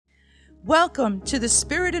Welcome to the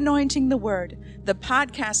Spirit Anointing the Word, the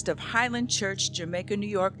podcast of Highland Church, Jamaica, New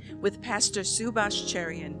York, with Pastor Subash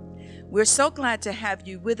Cherian. We're so glad to have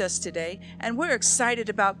you with us today, and we're excited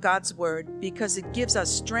about God's Word because it gives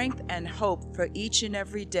us strength and hope for each and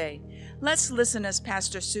every day. Let's listen as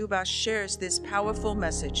Pastor Subash shares this powerful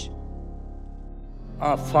message.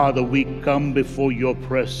 Our Father, we come before your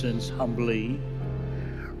presence humbly,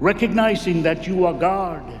 recognizing that you are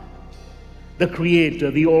God, the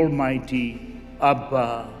Creator, the Almighty,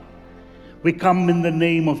 Abba. We come in the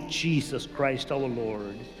name of Jesus Christ our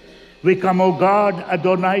Lord. We come, O God,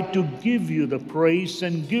 Adonai, to give you the praise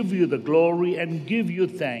and give you the glory and give you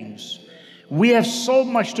thanks. We have so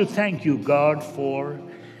much to thank you, God, for,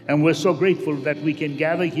 and we're so grateful that we can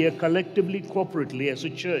gather here collectively, corporately as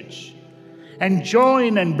a church, and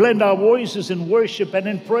join and blend our voices in worship and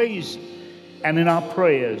in praise. And in our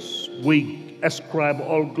prayers, we ascribe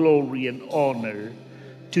all glory and honor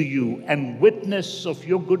to you and witness of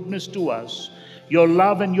your goodness to us, your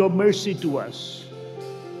love and your mercy to us,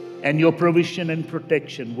 and your provision and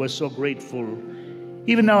protection. We're so grateful.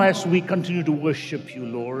 Even now as we continue to worship you,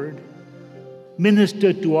 Lord,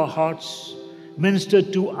 minister to our hearts, minister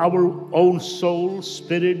to our own soul,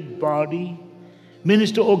 spirit, body.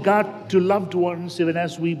 Minister, O God, to loved ones even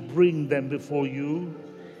as we bring them before you.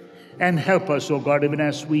 And help us, O God, even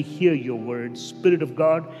as we hear your word. Spirit of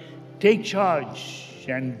God, take charge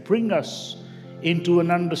and bring us into an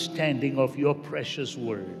understanding of your precious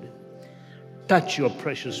word. Touch your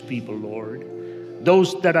precious people, Lord.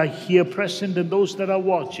 Those that are here present and those that are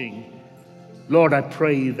watching. Lord, I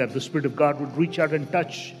pray that the Spirit of God would reach out and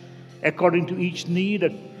touch according to each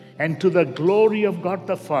need and to the glory of God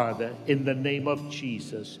the Father, in the name of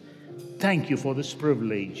Jesus. Thank you for this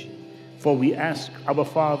privilege. For we ask our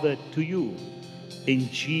Father to you. In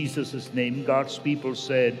Jesus' name, God's people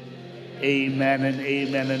said, amen and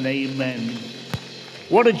amen and amen.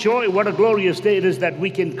 What a joy, what a glorious day it is that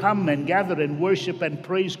we can come and gather and worship and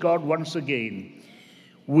praise God once again.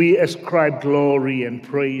 We ascribe glory and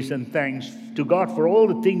praise and thanks to God for all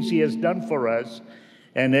the things he has done for us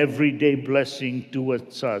and everyday blessing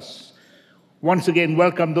towards us. Once again,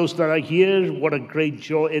 welcome those that are here. What a great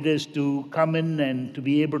joy it is to come in and to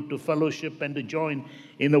be able to fellowship and to join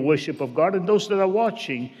in the worship of God. And those that are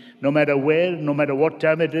watching, no matter where, no matter what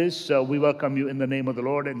time it is, we welcome you in the name of the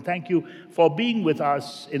Lord. And thank you for being with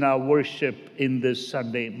us in our worship in this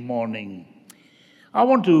Sunday morning. I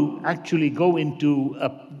want to actually go into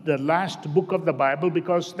the last book of the Bible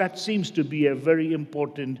because that seems to be a very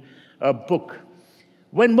important book.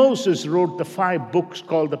 When Moses wrote the 5 books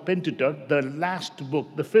called the Pentateuch, the last book,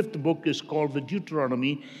 the 5th book, is called the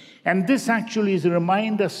Deuteronomy. And this actually is a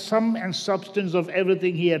reminder, sum and substance of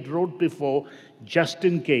everything he had wrote before, just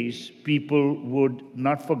in case people would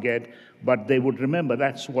not forget, but they would remember.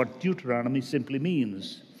 That's what Deuteronomy simply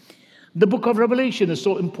means. The book of Revelation is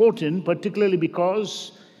so important, particularly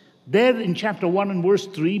because there in chapter 1 and verse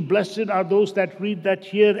 3, blessed are those that read, that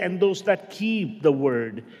hear, and those that keep the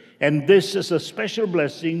word. And this is a special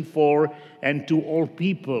blessing for and to all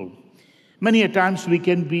people. Many a times we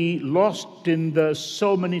can be lost in the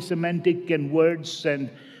so many semantic and words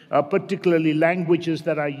and particularly languages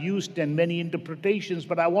that are used and many interpretations.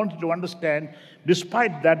 But I want you to understand,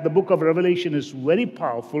 despite that, the book of Revelation is very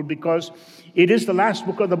powerful because it is the last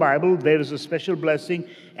book of the Bible. There is a special blessing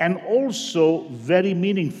and also very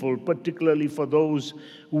meaningful, particularly for those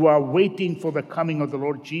who are waiting for the coming of the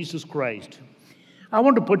Lord Jesus Christ. I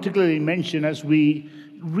want to particularly mention, as we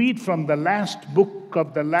read from the last book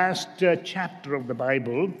of the last chapter of the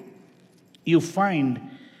Bible, you find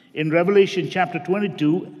in Revelation chapter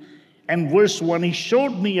 22 and verse 1, he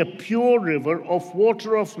showed me a pure river of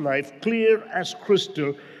water of life, clear as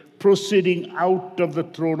crystal, proceeding out of the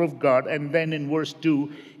throne of God. And then in verse 2,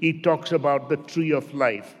 he talks about the tree of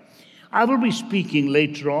life. I will be speaking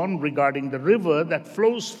later on regarding the river that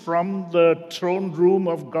flows from the throne room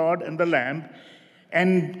of God and the Lamb,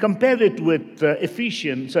 and compare it with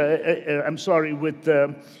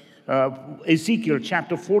Ezekiel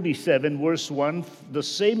chapter 47, verse 1, the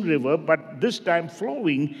same river, but this time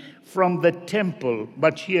flowing from the temple.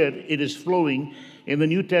 But here it is flowing in the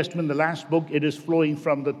New Testament, the last book, it is flowing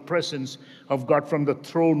from the presence of God, from the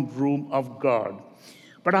throne room of God.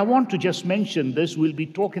 But I want to just mention this. We'll be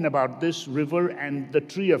talking about this river and the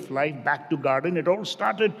tree of life back to garden. It all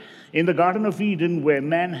started in the Garden of Eden, where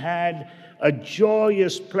man had a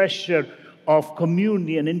joyous pleasure of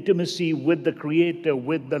communion, intimacy with the Creator,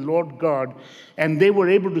 with the Lord God. And they were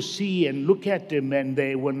able to see and look at Him, and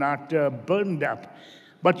they were not burned up.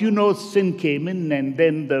 But sin came in, and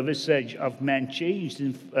then the visage of man changed.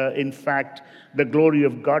 In fact, the glory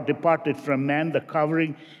of God departed from man, the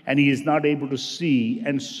covering, and he is not able to see.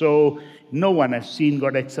 And so no one has seen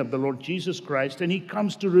God except the Lord Jesus Christ, and he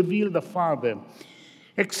comes to reveal the Father.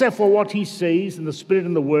 Except for what he says in the Spirit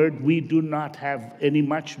and the Word, we do not have any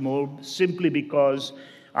much more, simply because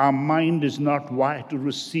our mind is not wired to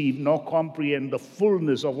receive nor comprehend the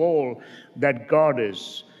fullness of all that God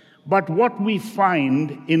is. But what we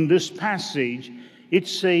find in this passage, it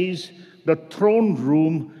says the throne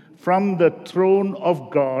room from the throne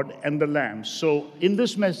of God and the Lamb. So in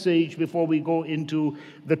this message, before we go into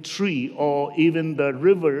the tree or even the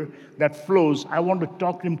river that flows, I want to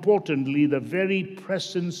talk importantly the very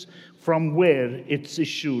presence from where it's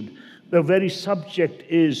issued. The very subject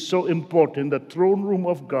is so important, the throne room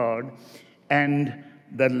of God and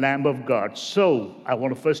the Lamb of God. So I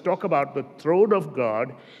want to first talk about the throne of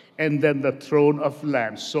God and then the throne of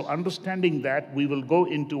Lamb. So understanding that, we will go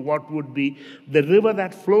into what would be the river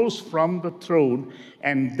that flows from the throne,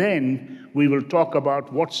 and then we will talk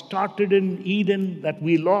about what started in Eden that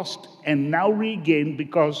we lost and now regained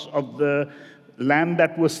because of the Lamb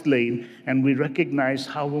that was slain. And we recognize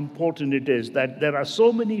how important it is that there are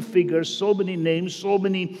so many figures, so many names, so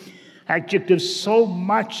many adjectives, so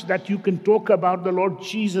much that you can talk about the Lord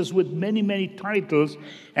Jesus with many, many titles.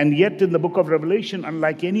 And yet in the book of Revelation,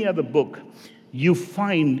 unlike any other book, you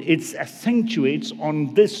find it accentuates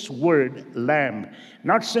on this word, Lamb.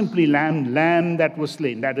 Not simply Lamb, Lamb that was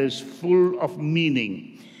slain. That is full of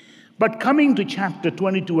meaning. But coming to chapter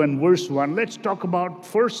 22 and verse 1, let's talk about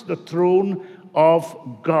first the throne of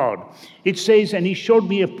God. It says, and he showed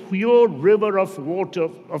me a pure river of water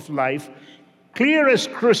of life, clear as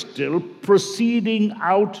crystal, proceeding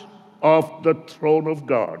out of the throne of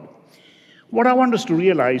God. What I want us to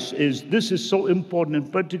realize is this is so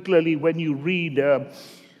important, particularly when you read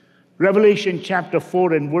Revelation chapter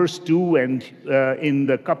 4 and verse 2, and in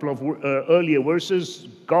the couple of earlier verses,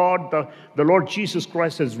 God, the Lord Jesus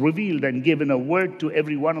Christ, has revealed and given a word to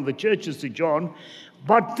every one of the churches to John.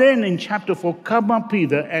 But then in chapter 4, come up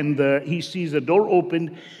Peter, and he sees the door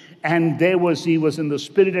opened, and he was in the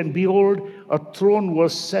Spirit, and behold, a throne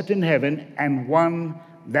was set in heaven, and one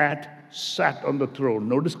that sat on the throne.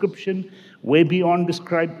 No description, way beyond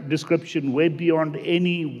description, way beyond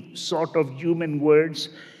any sort of human words.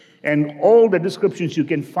 And all the descriptions you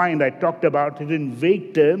can find, I talked about it in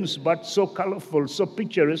vague terms, but so colorful, so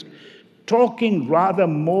picturesque, talking rather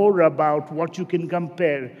more about what you can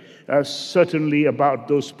compare, certainly about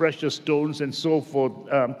those precious stones and so forth,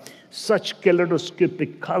 such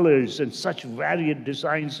kaleidoscopic colors and such varied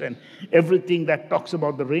designs and everything that talks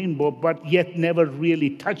about the rainbow, but yet never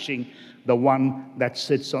really touching the one that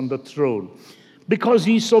sits on the throne. Because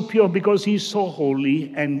he's so pure, because he's so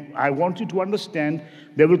holy, and I want you to understand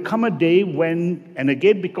there will come a day when, and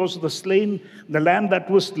again because of the Lamb that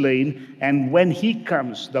was slain, and when he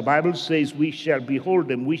comes, the Bible says we shall behold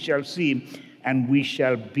him, we shall see him, and we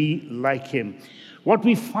shall be like him. What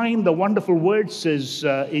we find, the wonderful word says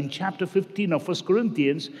in chapter 15 of 1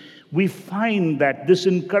 Corinthians, we find that this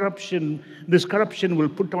corruption will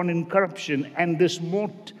put on incorruption, and this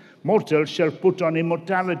mortal shall put on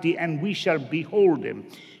immortality, and we shall behold him.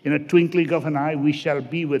 In a twinkling of an eye, we shall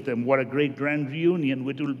be with him. What a great grand reunion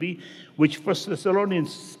it will be, which 1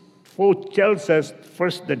 Thessalonians 4 tells us,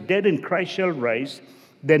 first the dead in Christ shall rise,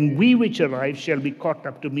 then we which arrive shall be caught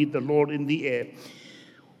up to meet the Lord in the air.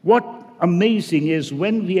 What amazing is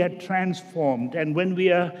when we are transformed and when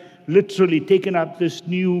we are literally taken up this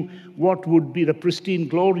new, what would be the pristine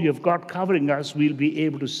glory of God covering us, we'll be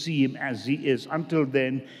able to see him as he is. Until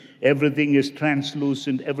then, everything is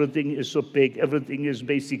translucent, everything is opaque, everything is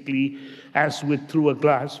basically as with through a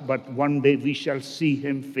glass, but one day we shall see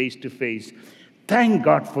him face to face. Thank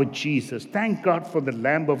God for Jesus. Thank God for the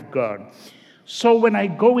Lamb of God. So when I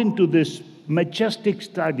go into this majestic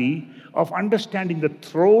study of understanding the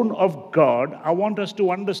throne of God, I want us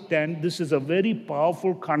to understand this is a very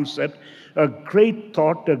powerful concept, a great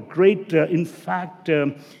thought, a great,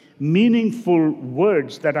 meaningful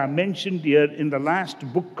words that are mentioned here in the last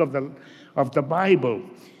book of the Bible.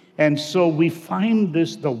 And so we find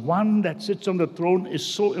this, the one that sits on the throne is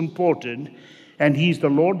so important, and he's the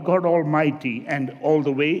Lord God Almighty. And all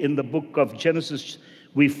the way in the book of Genesis,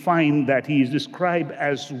 we find that he is described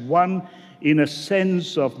as one in a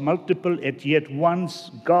sense of multiple, yet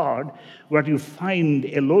once God, where you find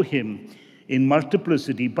Elohim in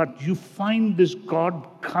multiplicity, but you find this God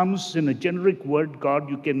comes in a generic word, God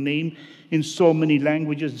you can name in so many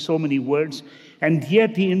languages, so many words, and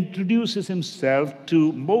yet he introduces himself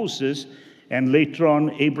to Moses, And later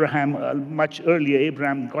on, Abraham, much earlier,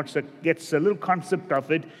 Abraham gets a little concept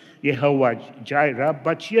of it, Jehovah Jireh.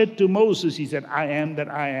 But here to Moses, he said, I am that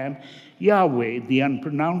I am, Yahweh, the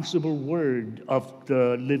unpronounceable word of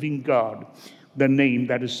the living God, the name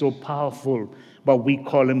that is so powerful. But we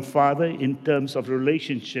call him Father in terms of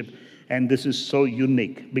relationship. And this is so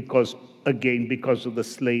unique because of the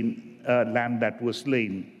slain lamb that was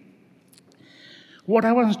slain. What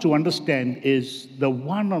I want us to understand is the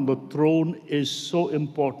one on the throne is so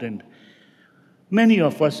important. Many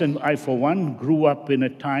of us, and I for one, grew up in a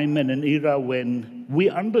time and an era when we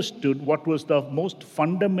understood what was the most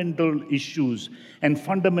fundamental issues and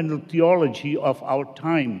fundamental theology of our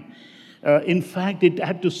time. In fact, it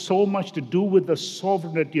had so much to do with the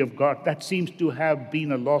sovereignty of God. That seems to have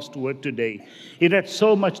been a lost word today. It had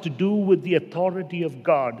so much to do with the authority of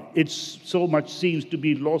God. It so much seems to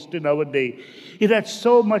be lost in our day. It had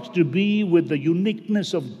so much to be with the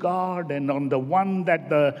uniqueness of God and on the one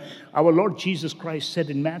that our Lord Jesus Christ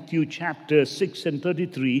said in Matthew chapter 6 and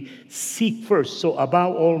 33, seek first. So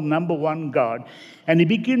above all, number one, God. And he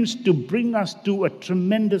begins to bring us to a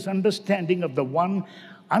tremendous understanding of the one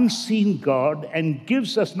unseen God and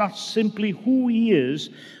gives us not simply who he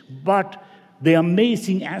is, but the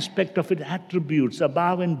amazing aspect of his attributes.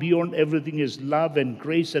 Above and beyond everything is love and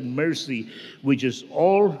grace and mercy, which is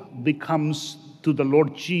all becomes to the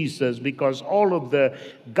Lord Jesus, because all of the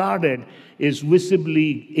Godhead is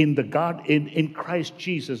visibly in Christ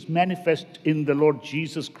Jesus, manifest in the Lord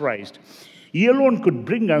Jesus Christ. He alone could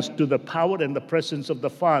bring us to the power and the presence of the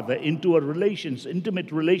Father, into a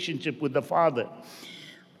intimate relationship with the Father.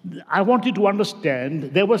 I want you to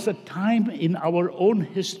understand there was a time in our own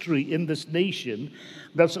history in this nation,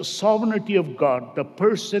 there's a sovereignty of God, the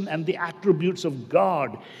person and the attributes of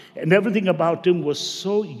God, and everything about him was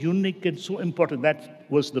so unique and so important. That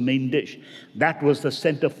was the main dish. That was the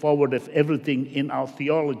center forward of everything in our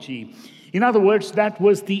theology. In other words, that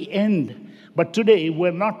was the end. But today, we're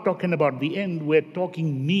not talking about the end. We're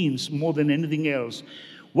talking means more than anything else.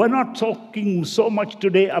 We're not talking so much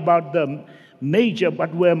today about the major,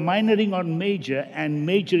 but we're minoring on major and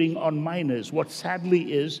majoring on minors. What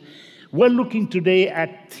sadly is, we're looking today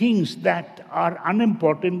at things that are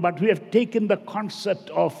unimportant, but we have taken the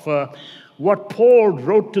concept of what Paul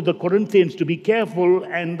wrote to the Corinthians to be careful,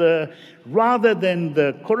 and rather than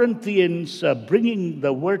the Corinthians bringing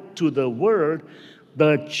the word to the world,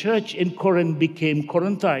 the church in Corinth became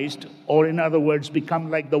Corinthized, or in other words,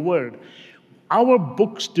 become like the word. Our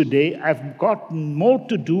books today have got more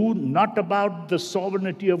to do, not about the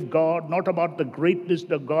sovereignty of God, not about the greatness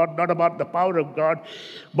of God, not about the power of God,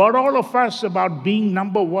 but all of us about being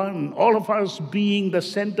number one, all of us being the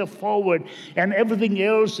center forward, and everything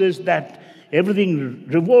else is that everything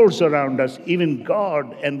revolves around us. Even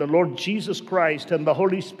God and the Lord Jesus Christ and the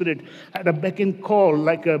Holy Spirit had a beck and call,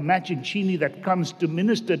 like a magic genie that comes to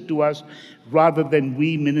minister to us rather than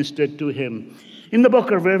we minister to him. In the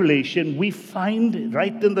book of Revelation, we find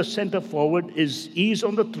right in the center forward he's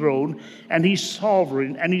on the throne, and he's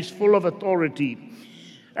sovereign, and he's full of authority.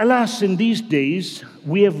 Alas, in these days,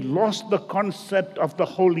 we have lost the concept of the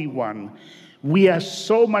Holy One. We are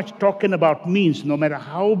so much talking about means. No matter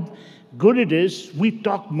how good it is, we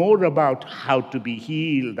talk more about how to be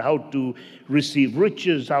healed, how to receive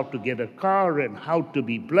riches, how to get a car, and how to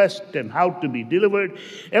be blessed, and how to be delivered.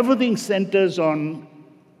 Everything centers on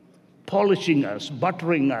polishing us,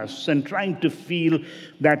 buttering us, and trying to feel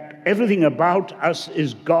that everything about us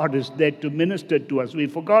is God is there to minister to us.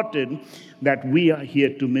 We've forgotten that we are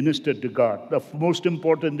here to minister to God. The most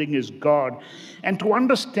important thing is God. And to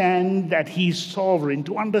understand that he's sovereign,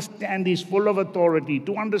 to understand he's full of authority,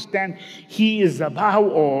 to understand he is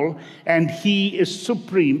above all, and he is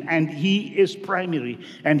supreme, and he is primary,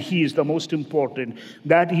 and he is the most important,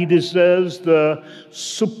 that he deserves the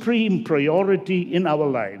supreme priority in our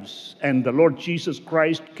lives. And the Lord Jesus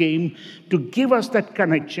Christ came to give us that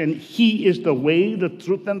connection. He is the way, the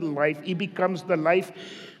truth, and the life. He becomes the life,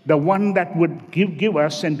 the one that would give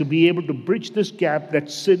us and to be able to bridge this gap that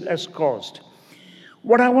sin has caused.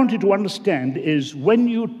 What I want you to understand is when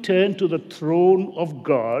you turn to the throne of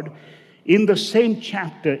God, in the same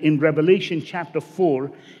chapter, in Revelation chapter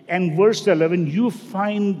 4 and verse 11, you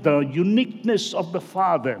find the uniqueness of the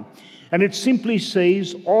Father. And it simply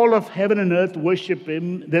says, all of heaven and earth worship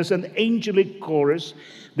him. There's an angelic chorus.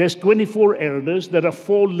 There's 24 elders. There are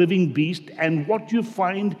 4 living beasts. And what you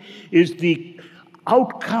find is the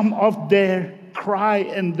outcome of their cry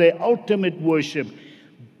and their ultimate worship.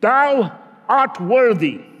 Thou art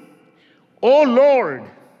worthy, O Lord,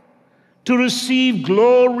 to receive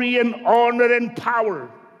glory and honor and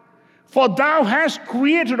power. For thou hast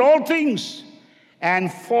created all things,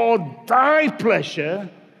 and for thy pleasure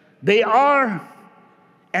they are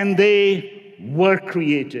and they were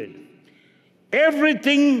created.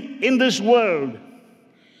 Everything in this world,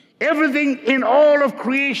 everything in all of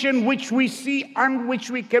creation which we see and which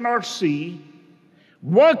we cannot see,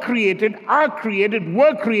 were created, are created,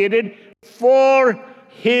 were created for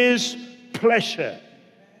his pleasure.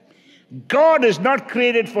 God is not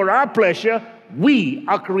created for our pleasure. We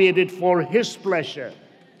are created for his pleasure.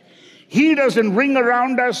 He doesn't ring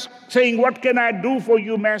around us saying, "What can I do for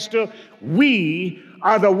you, Master?" We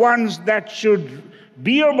are the ones that should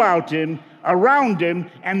be about him, around him,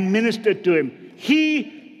 and minister to him.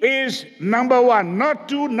 He is number one, not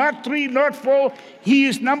two, not three, not four. He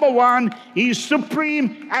is number one. He is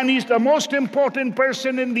supreme, and he's the most important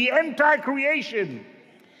person in the entire creation.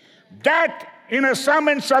 That, in a sum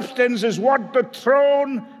and substance, is what the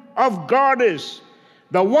throne of God is.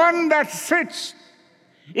 The one that sits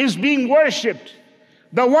is being worshipped.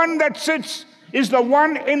 The one that sits is the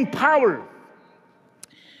one in power.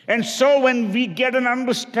 And so when we get an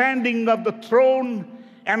understanding of the throne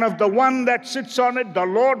and of the one that sits on it, the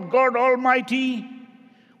Lord God Almighty,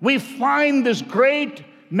 we find this great,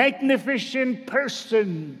 magnificent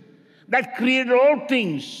person that created all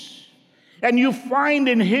things. And you find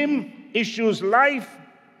in him issues life,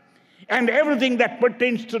 and everything that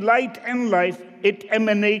pertains to light and life, it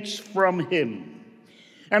emanates from him.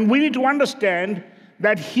 And we need to understand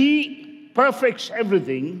that he perfects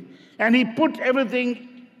everything, and he put everything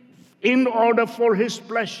in order for his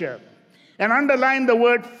pleasure. And underline the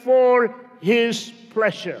word "for his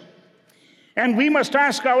pleasure." And we must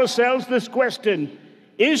ask ourselves this question: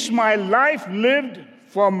 is my life lived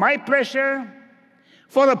for my pleasure,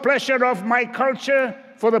 for the pleasure of my culture,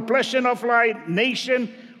 for the pleasure of my nation,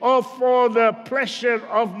 or for the pleasure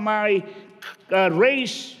of my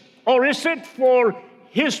race? Or is it for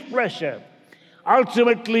his pleasure?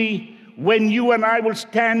 Ultimately, when you and I will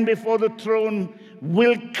stand before the throne,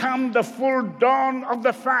 will come the full dawn of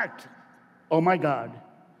the fact, oh my God,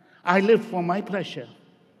 I lived for my pleasure.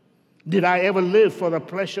 Did I ever live for the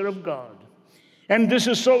pleasure of God? And this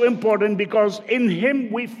is so important because in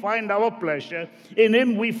him we find our pleasure. In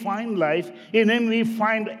him we find life. In him we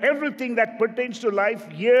find everything that pertains to life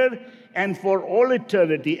here and for all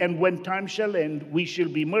eternity. And when time shall end, we shall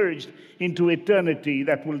be merged into eternity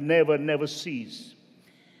that will never, never cease.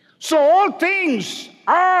 So all things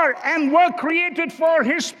are and were created for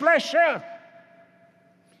his pleasure.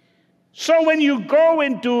 So when you go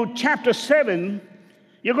into chapter 7,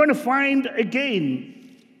 you're going to find again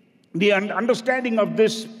the understanding of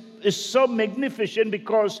this is so magnificent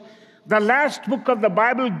because the last book of the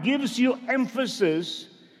Bible gives you emphasis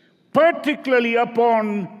particularly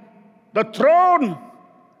upon the throne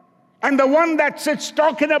and the one that sits,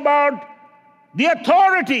 talking about the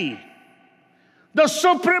authority, the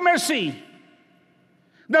supremacy,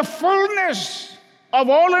 the fullness of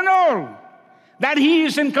all in all, that he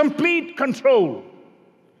is in complete control,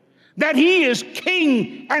 that he is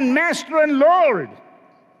King and Master and Lord.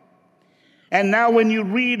 And now when you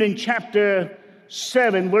read in chapter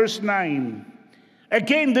 7, verse 9,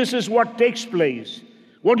 again, this is what takes place.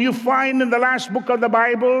 What you find in the last book of the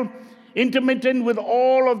Bible, intermittent with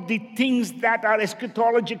all of the things that are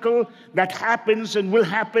eschatological, that happens and will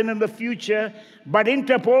happen in the future, but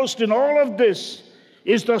interposed in all of this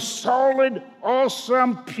is the solid,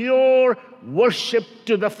 awesome, pure worship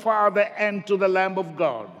to the Father and to the Lamb of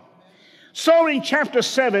God. So in chapter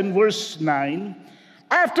 7, verse 9,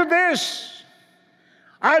 after this,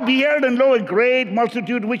 I beheld, and lo, a great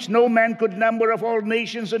multitude which no man could number, of all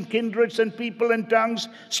nations and kindreds and people and tongues,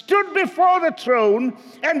 stood before the throne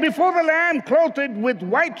and before the Lamb, clothed with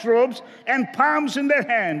white robes and palms in their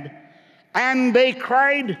hand. And they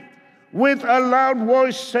cried with a loud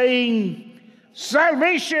voice, saying,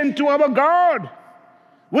 "Salvation to our God,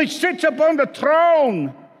 which sits upon the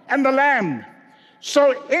throne and the Lamb."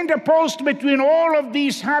 So interposed between all of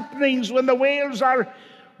these happenings, when the veils are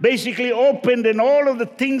basically opened and all of the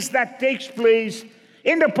things that takes place,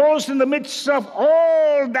 interposed in the midst of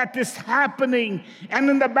all that is happening, and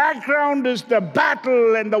in the background is the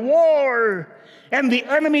battle and the war, and the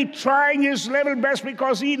enemy trying his level best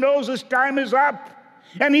because he knows his time is up,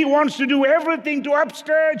 and he wants to do everything to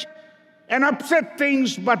upstage and upset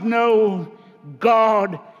things. But no,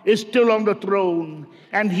 God is still on the throne,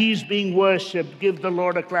 and he's being worshipped. Give the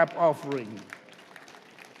Lord a clap offering.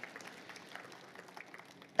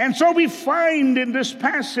 And so we find in this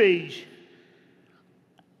passage,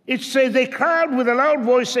 it says, they cried with a loud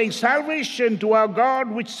voice, saying, "Salvation to our God,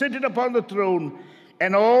 which sitteth upon the throne,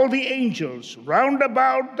 and all the angels round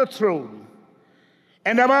about the throne,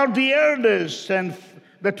 and about the elders, and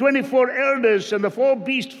the 24 elders and the four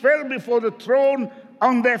beasts fell before the throne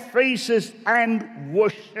on their faces and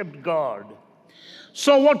worshiped God.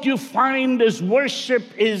 So what you find is worship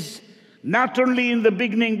is not only in the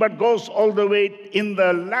beginning, but goes all the way in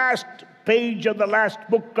the last page of the last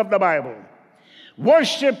book of the Bible.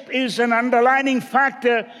 Worship is an underlining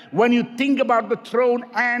factor when you think about the throne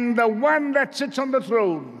and the one that sits on the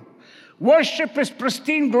throne. Worship is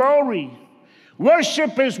pristine glory.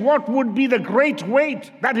 Worship is what would be the great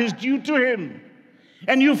weight that is due to him.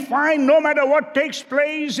 And you find no matter what takes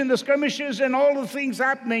place in the skirmishes and all the things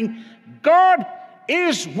happening, God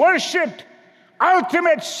is worshipped.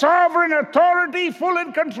 Ultimate sovereign authority, full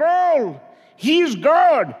in control. He is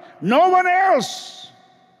God, no one else.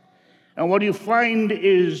 And what you find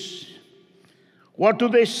is, what do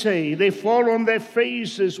they say? They fall on their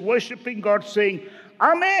faces, worshiping God, saying,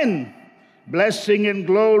 Amen. Blessing and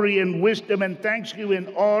glory and wisdom and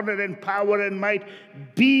thanksgiving, honor and power and might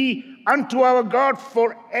be unto our God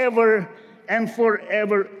forever and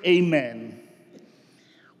forever. Amen.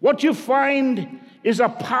 What you find is a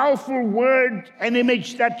powerful word, an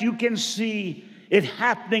image that you can see it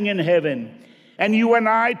happening in heaven. And you and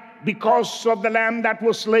I, because of the Lamb that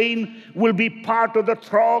was slain, will be part of the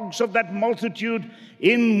throngs of that multitude,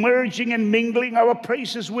 in merging and mingling our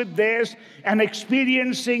praises with theirs and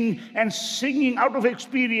experiencing and singing out of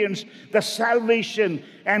experience the salvation.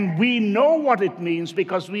 And we know what it means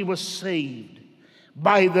because we were saved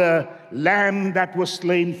by the Lamb that was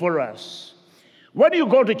slain for us. When you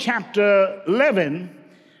go to chapter 11,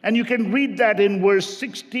 and you can read that in verse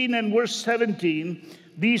 16 and verse 17,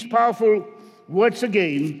 these powerful words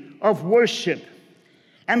again of worship.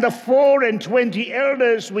 And the 24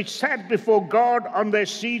 elders which sat before God on their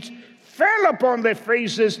seats fell upon their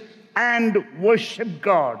faces and worshiped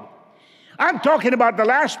God. I'm talking about the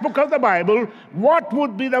last book of the Bible. What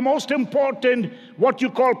would be the most important, what you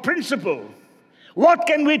call principle? What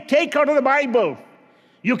can we take out of the Bible?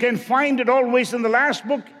 You can find it always in the last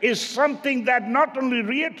book is something that not only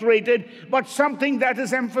reiterated, but something that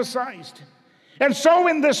is emphasized. And so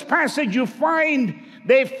in this passage you find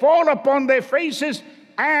they fall upon their faces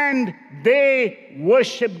and they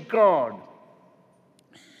worship God.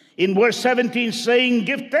 In verse 17 saying,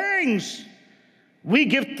 Give thanks. We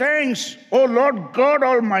give thanks, O Lord God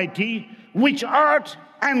Almighty, which art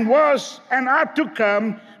and was and art to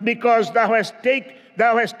come, because thou hast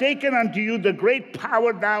taken unto you the great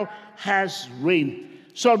power, thou hast reigned.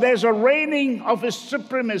 So there's a reigning of his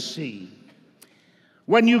supremacy.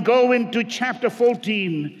 When you go into chapter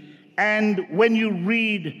 14 and when you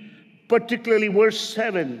read particularly verse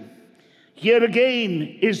 7, here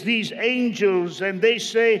again is these angels, and they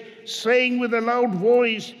saying with a loud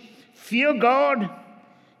voice, Fear God,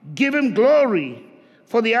 give him glory,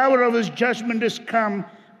 for the hour of his judgment is come.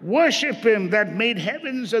 Worship him that made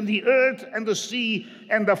heavens and the earth and the sea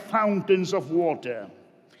and the fountains of water.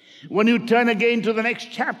 When you turn again to the next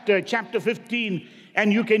chapter, chapter 15,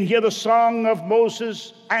 and you can hear the song of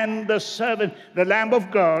Moses and the servant, the Lamb of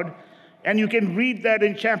God, and you can read that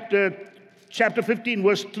in chapter 15,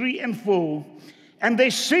 verse 3 and 4. And they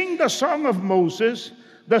sing the song of Moses,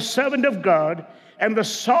 the servant of God, and the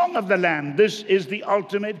song of the Lamb. This is the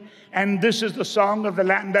ultimate, and this is the song of the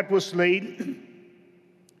Lamb that was slain.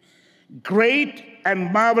 Great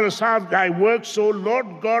and marvelous are thy works, O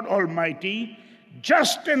Lord God Almighty.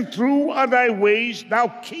 Just and true are thy ways, thou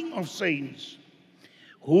King of saints.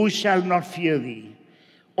 Who shall not fear thee,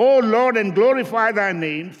 O Lord, and glorify thy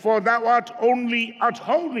name? For thou art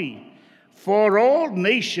holy. For all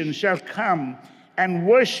nations shall come and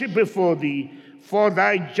worship before thee, for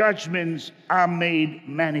thy judgments are made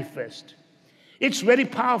manifest. It's very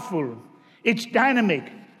powerful. It's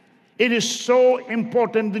dynamic. It is so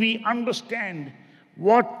important that we understand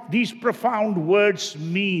what these profound words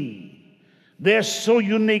mean. They're so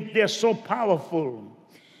unique. They're so powerful.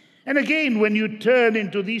 And again, when you turn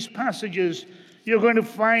into these passages, you're going to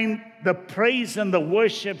find the praise and the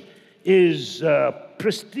worship is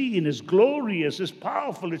pristine, is glorious, is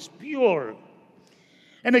powerful, it's pure.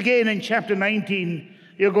 And again, in chapter 19,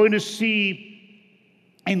 you're going to see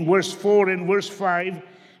in verse 4 and verse 5,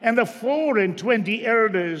 and the 24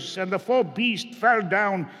 elders and the 4 beasts fell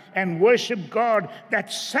down and worshiped God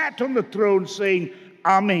that sat on the throne, saying,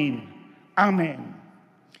 Amen, Amen.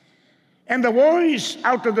 And the voice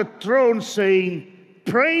out of the throne saying,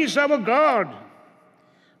 Praise our God,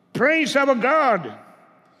 praise our God,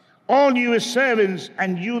 all you his servants,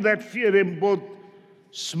 and you that fear him, both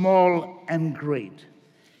small and great.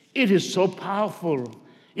 It is so powerful.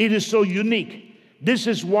 It is so unique. This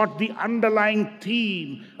is what the underlying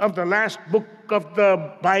theme of the last book of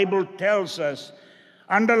the Bible tells us.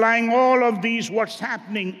 Underlying all of these, what's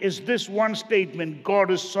happening is this one statement: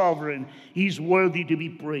 God is sovereign. He's worthy to be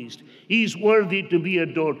praised. He's worthy to be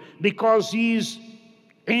adored because He's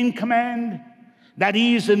in command, that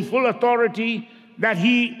He is in full authority, that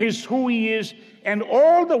He is who He is. And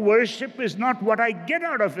all the worship is not what I get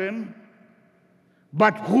out of Him,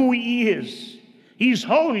 but who He is. He's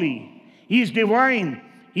holy. He's divine.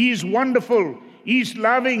 He's wonderful. He's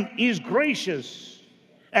loving. He's gracious.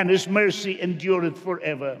 And His mercy endureth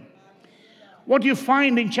forever. What you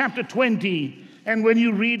find in chapter 20, and when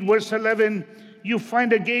you read verse 11, you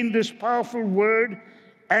find again this powerful word: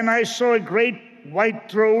 and I saw a great white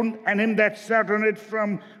throne, and Him that sat on it,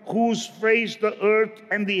 from whose face the earth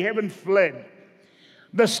and the heaven fled.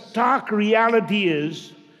 The stark reality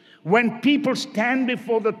is, when people stand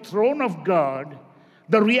before the throne of God,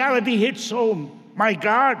 the reality hits home. My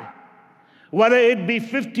God, whether it be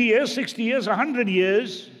 50 years, 60 years, 100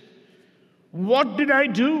 years, what did I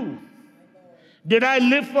do? Did I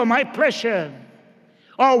live for my pleasure?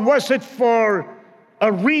 Or was it for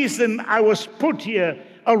a reason I was put here,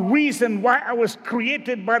 a reason why I was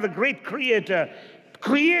created by the great Creator,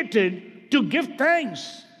 created to give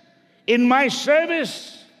thanks in my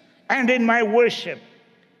service and in my worship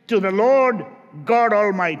to the Lord God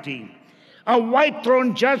Almighty? A white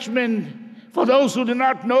throne judgment, for those who do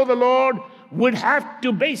not know the Lord, would have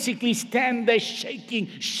to basically stand there shaking,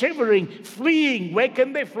 shivering, fleeing. Where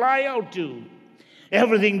can they fly out to?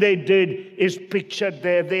 Everything they did is pictured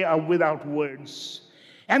there. They are without words.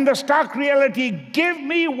 And the stark reality: give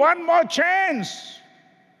me one more chance.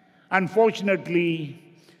 Unfortunately,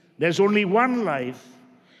 there's only one life,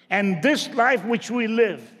 and this life which we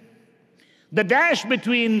live, the dash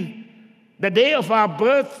between the day of our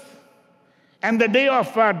birth and the day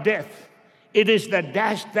of our death, it is the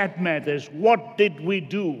dash that matters. What did we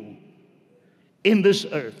do in this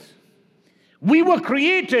earth? We were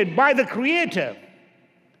created by the Creator.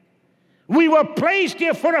 We were placed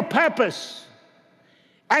here for a purpose.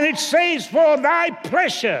 And it says, for thy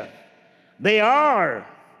pleasure they are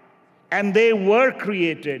and they were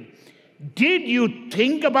created. Did you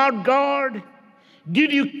think about God?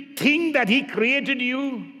 Did you think that He created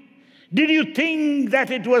you? Did you think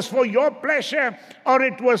that it was for your pleasure or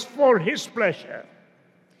it was for His pleasure?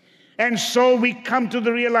 And so we come to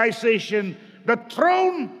the realization, the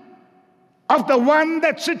throne of the one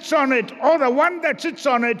that sits on it, or the one that sits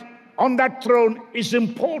on it, on that throne, is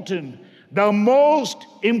important. The most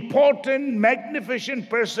important, magnificent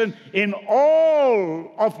person in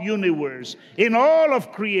all of universe, in all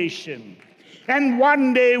of creation. And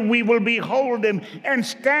one day we will behold Him and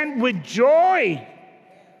stand with joy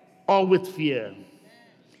or with fear.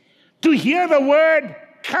 To hear the word,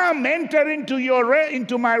 come, enter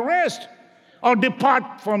into my rest, or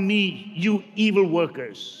depart from me, you evil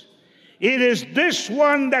workers. It is this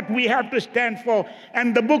one that we have to stand for.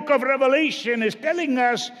 And the book of Revelation is telling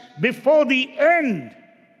us before the end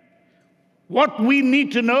what we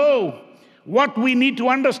need to know, what we need to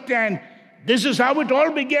understand. This is how it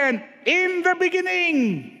all began. In the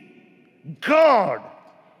beginning, God,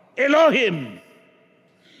 Elohim.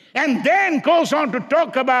 And then goes on to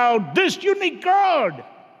talk about this unique God.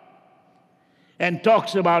 And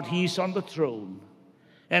talks about He's on the throne.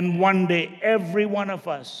 And one day, every one of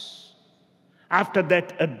us, after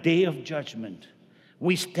that, a day of judgment,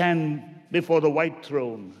 we stand before the white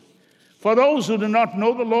throne. For those who do not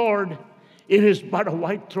know the Lord, it is but a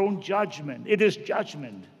white throne judgment. It is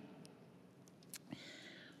judgment.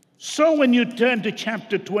 So when you turn to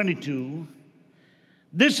chapter 22,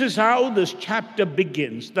 this is how this chapter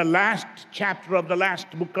begins, the last chapter of the last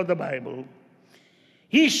book of the Bible.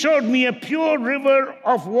 He showed me a pure river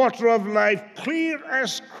of water of life, clear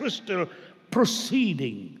as crystal,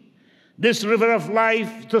 proceeding. This river of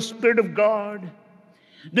life, the Spirit of God.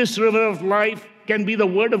 This river of life can be the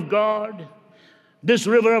Word of God. This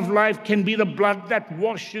river of life can be the blood that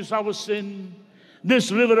washes our sin.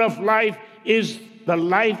 This river of life is the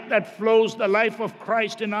life that flows, the life of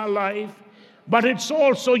Christ in our life. But it's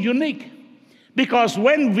also unique, because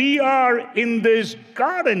when we are in this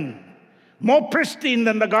garden, more pristine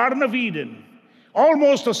than the Garden of Eden,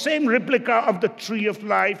 almost the same replica of the tree of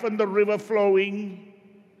life and the river flowing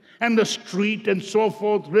and the street and so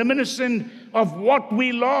forth, reminiscent of what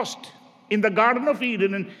we lost in the Garden of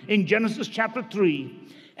Eden in Genesis chapter 3.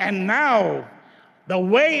 And now, the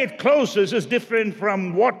way it closes is different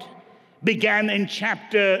from what ended in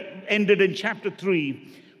chapter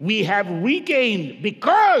 3. We have regained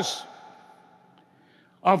because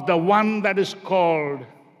of the one that is called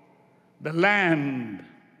the Lamb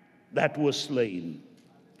that was slain.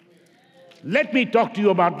 Let me talk to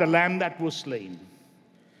you about the Lamb that was slain.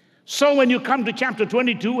 So when you come to chapter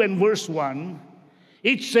 22 and verse 1,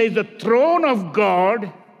 it says the throne of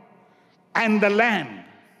God and the Lamb.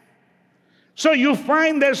 So you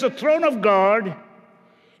find there's a throne of God,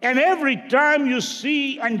 and every time you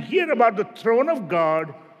see and hear about the throne of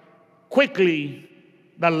God, quickly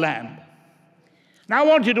the Lamb. Now I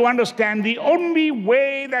want you to understand the only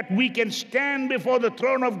way that we can stand before the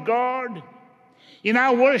throne of God in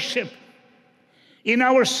our worship, in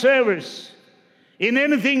our service, in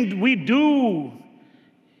anything we do,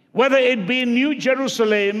 whether it be in New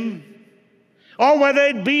Jerusalem or whether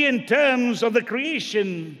it be in terms of the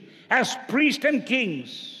creation as priests and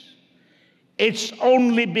kings, it's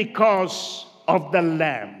only because of the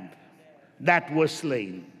Lamb that was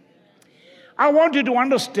slain. I want you to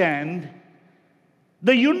understand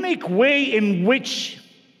the unique way in which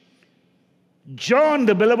John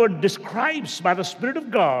the Beloved describes by the Spirit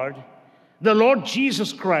of God the Lord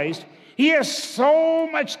Jesus Christ. He has so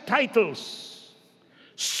much titles,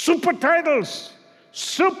 super titles,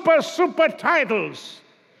 super titles.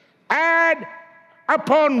 Add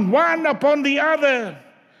upon one upon the other,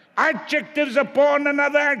 adjectives upon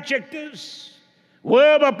another adjectives,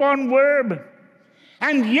 verb upon verb.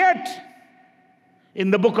 And yet,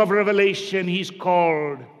 in the book of Revelation, he's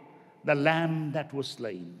called the Lamb that was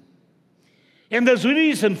slain. And there's a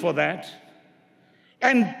reason for that.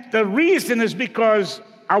 And the reason is because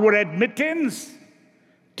our admittance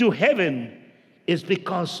to heaven is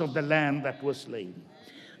because of the Lamb that was slain.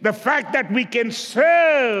 The fact that we can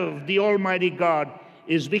serve the Almighty God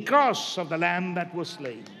is because of the Lamb that was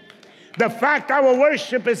slain. The fact our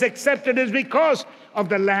worship is accepted is because of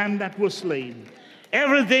the Lamb that was slain.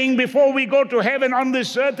 Everything before we go to heaven on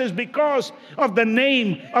this earth is because of the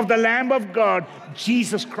name of the Lamb of God,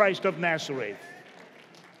 Jesus Christ of Nazareth.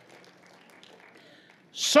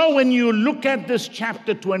 So when you look at this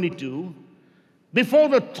chapter 22, before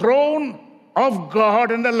the throne of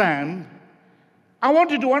God and the Lamb, I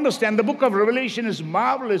want you to understand the book of Revelation is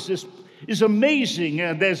marvelous, is amazing.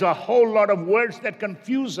 There's a whole lot of words that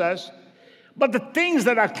confuse us, but the things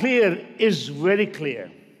that are clear is very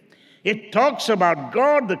clear. It talks about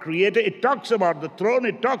God, the Creator. It talks about the throne.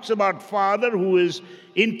 It talks about Father, who is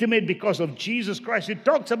intimate because of Jesus Christ. It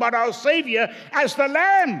talks about our Savior as the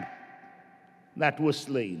Lamb that was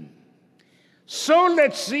slain. So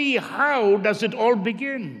let's see, how does it all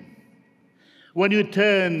begin? When you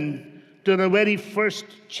turn to the very first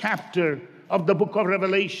chapter of the book of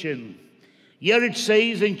Revelation, here it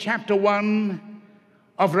says in chapter 1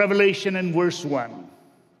 of Revelation and verse 1,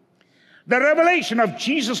 the revelation of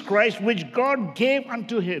Jesus Christ which God gave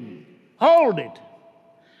unto him. Hold it.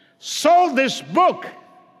 So this book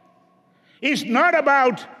is not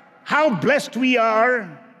about how blessed we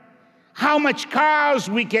are, how much cars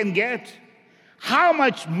we can get, how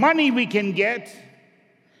much money we can get,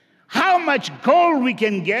 how much gold we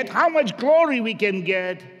can get, how much glory we can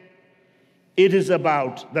get. It is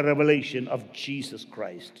about the revelation of Jesus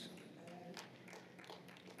Christ.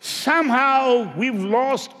 Somehow we've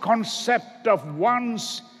lost concept of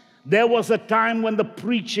once there was a time when the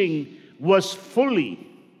preaching was fully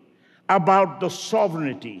about the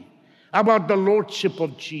sovereignty, about the lordship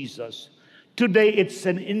of Jesus. Today it's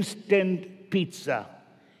an instant pizza.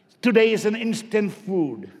 Today is an instant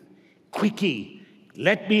food. Quickie,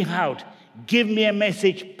 let me out. Give me a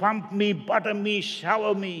message, pump me, butter me,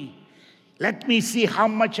 shower me. Let me see how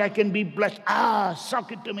much I can be blessed.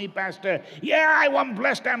 Suck it to me, Pastor. Yeah, I'm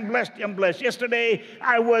blessed, I'm blessed, I'm blessed. Yesterday,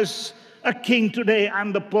 I was a king. Today,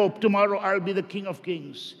 I'm the Pope. Tomorrow, I'll be the King of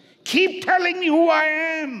Kings. Keep telling me who I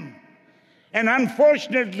am. And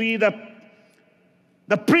unfortunately, the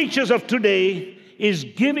preachers of today is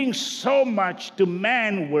giving so much to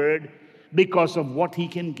man word because of what he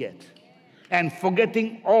can get. And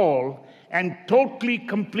forgetting all and totally,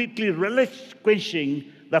 completely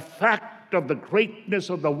relinquishing the fact of the greatness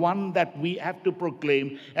of the one that we have to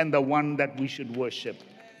proclaim and the one that we should worship.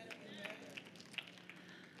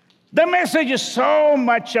 The message is so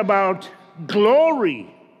much about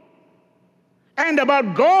glory and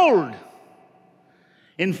about gold.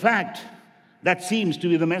 In fact, that seems to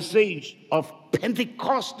be the message of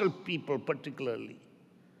Pentecostal people particularly.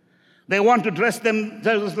 They want to dress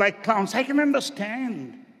themselves like clowns. I can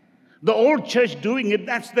understand. The old church doing it,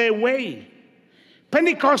 that's their way.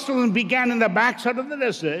 Pentecostalism began in the backside of the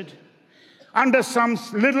desert under some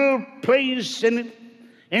little place in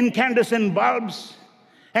incandescent bulbs.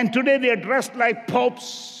 And today they are dressed like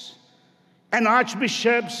popes and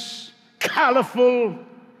archbishops, colorful,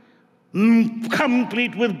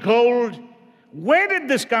 complete with gold. Where did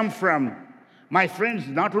this come from? My friends,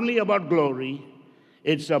 not only about glory,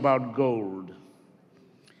 it's about gold.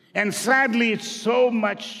 And sadly, it's so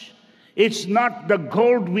much It's not the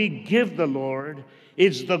gold we give the Lord,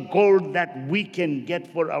 it's the gold that we can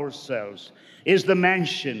get for ourselves. It's the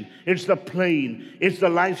mansion, it's the plane, it's the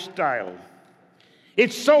lifestyle.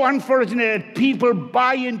 It's so unfortunate that people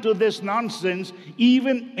buy into this nonsense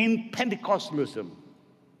even in Pentecostalism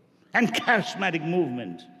and charismatic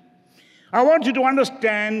movement. I want you to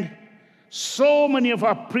understand, so many of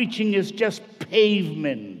our preaching is just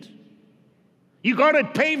pavement. You got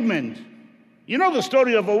it, pavement. You know the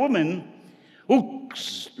story of a woman who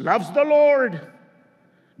loves the Lord,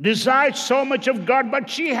 desires so much of God, but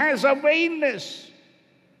she has a vainness.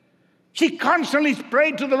 She constantly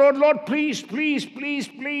prayed to the Lord, Lord, please, please, please,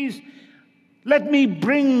 please, let me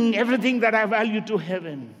bring everything that I value to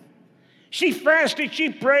heaven. She fasted, she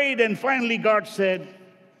prayed, and finally God said,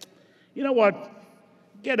 you know what?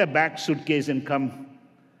 Get a back suitcase and come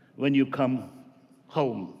when you come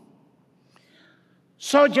home.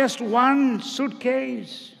 So just one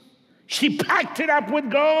suitcase. She packed it up with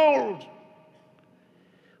gold.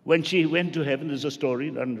 When she went to heaven, there's a story,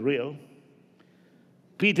 unreal.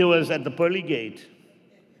 Peter was at the pearly gate.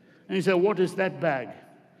 And he said, what is that bag?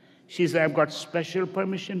 She said, I've got special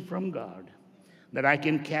permission from God that I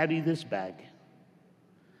can carry this bag.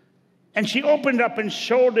 And she opened up and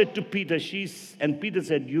showed it to Peter. And Peter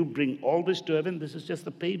said, you bring all this to heaven? This is just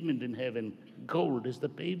the pavement in heaven. Gold is the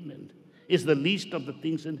pavement. It's the least of the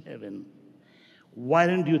things in heaven. Why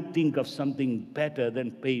don't you think of something better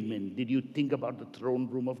than pavement? Did you think about the throne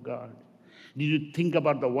room of God? Did you think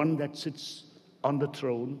about the one that sits on the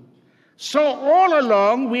throne? So all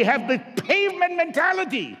along, we have the pavement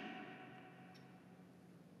mentality.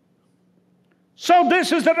 So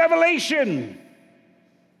this is the revelation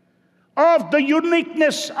of the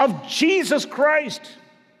uniqueness of Jesus Christ.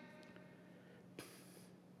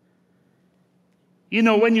 You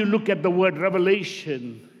know, when you look at the word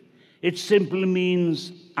revelation, it simply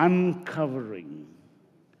means uncovering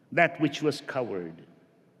that which was covered.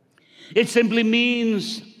 It simply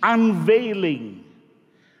means unveiling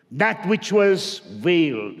that which was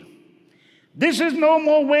veiled. This is no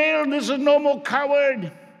more veiled, this is no more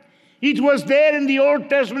covered. It was there in the Old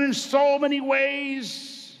Testament in so many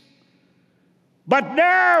ways. But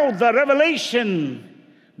now the revelation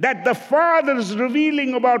that the Father is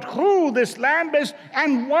revealing about who this Lamb is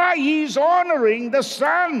and why He's honoring the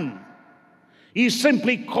Son. He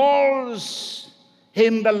simply calls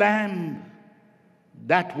Him the Lamb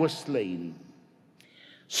that was slain.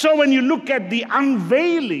 So when you look at the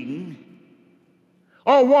unveiling,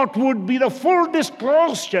 or what would be the full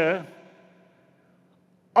disclosure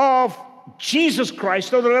of Jesus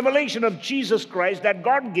Christ, or the revelation of Jesus Christ that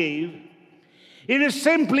God gave, it is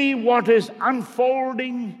simply what is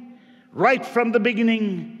unfolding right from the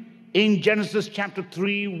beginning in Genesis chapter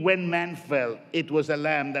 3 when man fell. It was a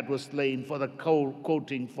lamb that was slain for the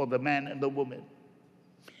coating for the man and the woman.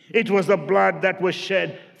 It was the blood that was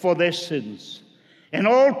shed for their sins. And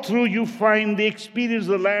all through you find the experience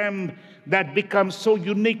of the lamb that becomes so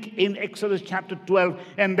unique in Exodus chapter 12,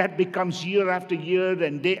 and that becomes year after year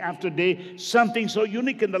and day after day something so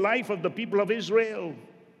unique in the life of the people of Israel.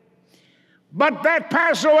 But that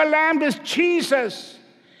Passover lamb is Jesus.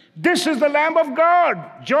 This is the Lamb of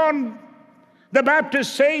God. John the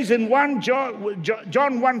Baptist says in John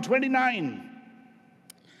 1:29.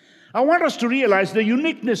 I want us to realize the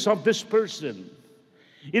uniqueness of this person.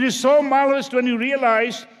 It is so marvelous when you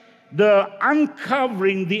realize the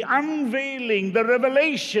uncovering, the unveiling, the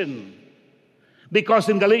revelation. Because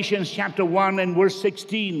in Galatians chapter 1 and verse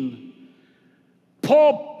 16,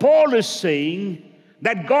 Paul is saying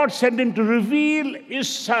that God sent him to reveal His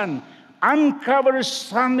Son, uncover His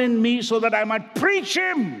Son in me so that I might preach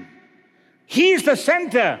Him. He's the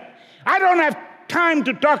center. I don't have time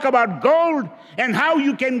to talk about gold and how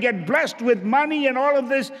you can get blessed with money and all of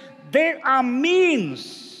this. They are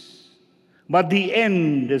means. But the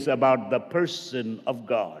end is about the person of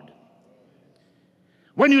God.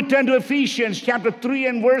 When you turn to Ephesians chapter 3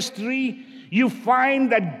 and verse 3, you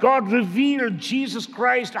find that God revealed Jesus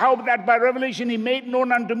Christ, how that by revelation He made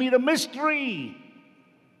known unto me the mystery.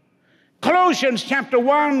 Colossians chapter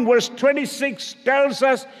 1 verse 26 tells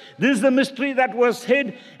us this is the mystery that was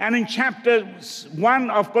hid. And in chapter 1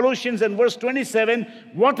 of Colossians and verse 27,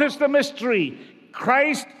 what is the mystery?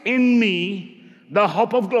 Christ in me, the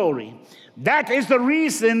hope of glory. That is the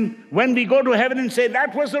reason when we go to heaven and say,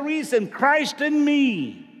 that was the reason, Christ in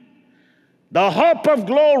me, the hope of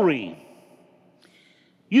glory.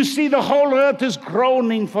 You see, the whole earth is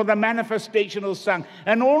groaning for the manifestation of the Son.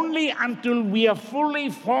 And only until we are fully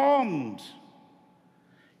formed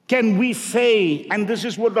can we say, and this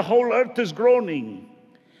is what the whole earth is groaning.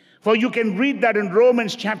 For you can read that in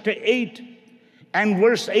Romans chapter 8 and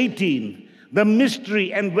verse 18, the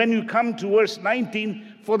mystery, and when you come to verse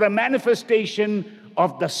 19, for the manifestation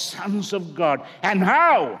of the sons of God. And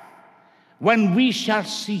how? When we shall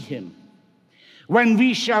see him, when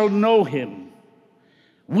we shall know him,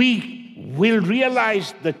 we will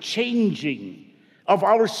realize the changing of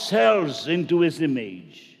ourselves into his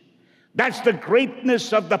image. That's the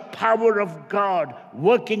greatness of the power of God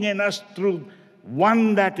working in us through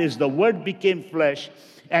one that is the Word became flesh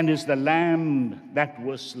and is the Lamb that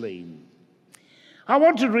was slain. I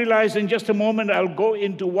want to realize in just a moment I'll go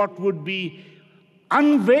into what would be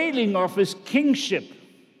unveiling of his kingship,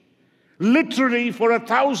 literally for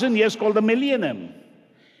 1,000 years, called the millennium.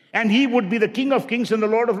 And he would be the King of Kings and the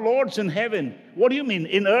Lord of Lords in heaven. What do you mean?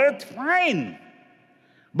 In earth? Fine.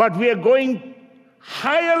 But we are going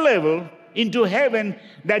higher level into heaven,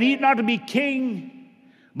 that he not be king,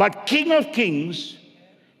 but King of Kings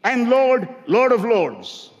and Lord of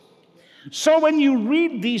Lords. So when you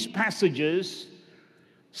read these passages,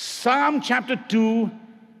 Psalm chapter 2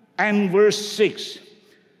 and verse 6,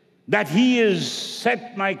 that he is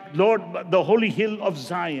set my Lord, the holy hill of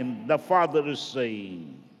Zion, the Father is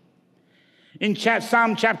saying. In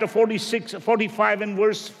Psalm chapter 45 and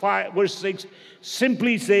verse 6,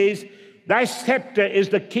 simply says, thy scepter is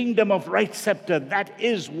the kingdom of right scepter. That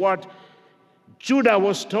is what Judah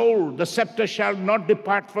was told. The scepter shall not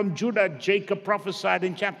depart from Judah. Jacob prophesied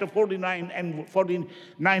in chapter 49 and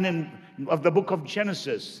 49 of the book of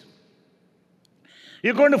Genesis.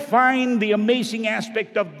 You're going to find the amazing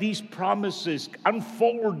aspect of these promises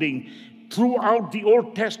unfolding throughout the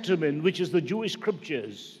Old Testament, which is the Jewish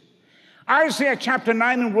scriptures. Isaiah chapter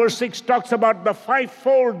 9 and verse 6 talks about the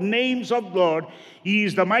fivefold names of God. He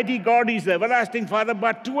is the mighty God, he is the everlasting Father,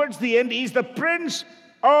 but towards the end, he is the Prince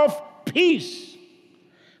of Peace.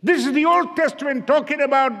 This is the Old Testament talking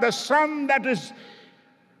about the son that is,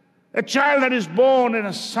 a child that is born and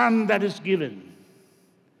a son that is given.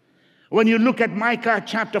 When you look at Micah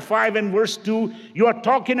chapter 5 and verse 2, you are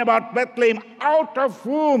talking about Bethlehem, out of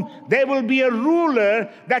whom there will be a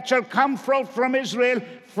ruler that shall come from Israel,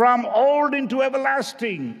 from old into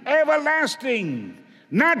everlasting. Everlasting.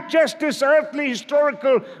 Not just this earthly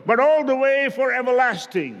historical, but all the way for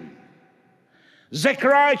everlasting.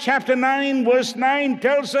 Zechariah chapter 9 verse 9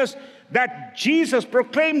 tells us that Jesus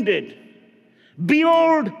proclaimed it.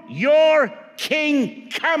 Behold, your king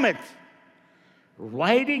cometh,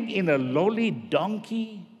 riding in a lowly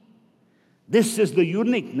donkey. This is the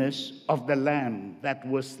uniqueness of the Lamb that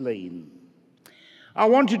was slain. I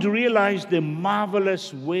want you to realize the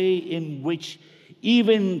marvelous way in which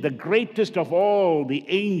even the greatest of all, the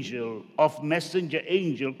messenger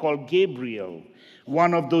angel called Gabriel,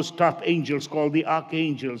 one of those top angels called the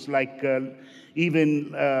archangels, like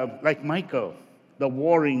Michael, the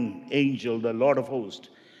warring angel, the Lord of hosts,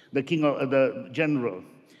 the king of the general.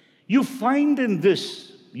 You find in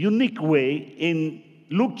this unique way in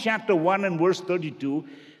Luke chapter 1 and verse 32,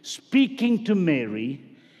 speaking to Mary,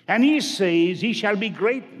 and he says, he shall be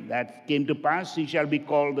great. That came to pass. He shall be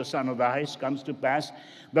called the Son of the Highest, comes to pass.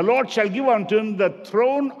 The Lord shall give unto him the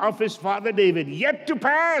throne of his father David, yet to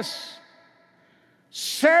pass.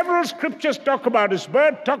 Several scriptures talk about his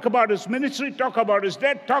birth, talk about his ministry, talk about his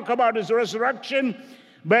death, talk about his resurrection.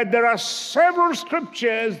 But there are several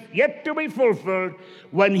scriptures yet to be fulfilled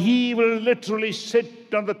when he will literally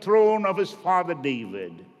sit on the throne of his father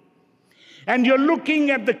David. And you're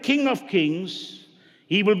looking at the King of Kings.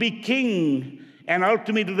 He will be king and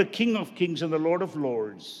ultimately the King of Kings and the Lord of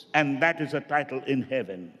Lords. And that is a title in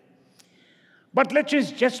heaven. But let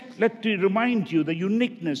me remind you the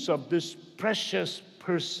uniqueness of this precious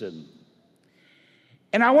person.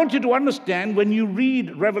 And I want you to understand, when you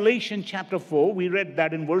read Revelation chapter 4, we read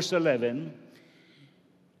that in verse 11,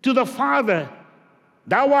 to the Father,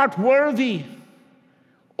 thou art worthy,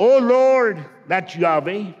 O Lord, that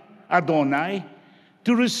Yahweh, Adonai,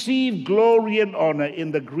 to receive glory and honor.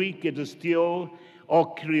 In the Greek, it is theo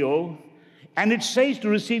or krio. And it says to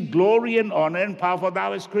receive glory and honor and power, for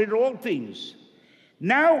thou hast created all things.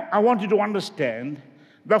 Now, I want you to understand,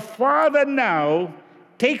 the Father now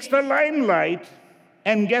takes the limelight,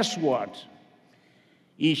 and guess what?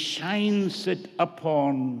 He shines it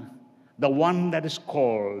upon the one that is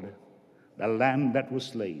called the Lamb that was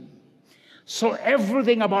slain. So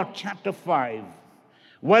everything about chapter 5,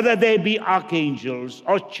 whether they be archangels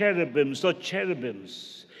or cherubims,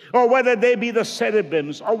 or whether they be the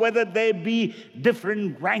cherubims, or whether they be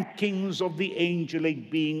different rankings of the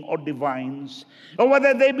angelic being or divines, or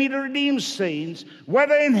whether they be the redeemed saints,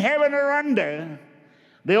 whether in heaven or under,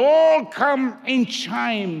 they all come in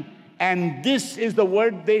chime, and this is the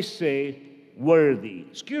word they say, worthy.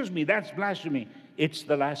 Excuse me, that's blasphemy. It's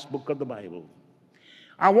the last book of the Bible.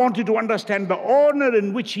 I want you to understand the honor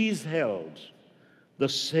in which he is held, the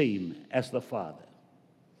same as the Father.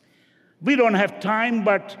 We don't have time,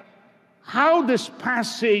 but how this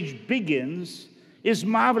passage begins is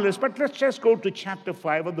marvelous. But let's just go to chapter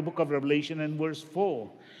 5 of the book of Revelation and verse 4.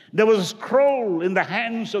 There was a scroll in the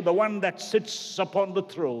hands of the one that sits upon the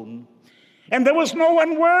throne, and there was no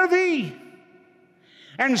one worthy.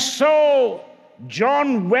 And so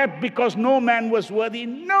John wept because no man was worthy.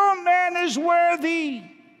 No man is worthy.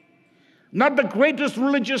 Not the greatest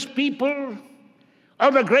religious people,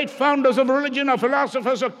 or the great founders of religion, or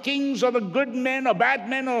philosophers, or kings, or the good men, or bad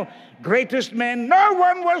men, or greatest men. No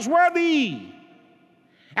one was worthy.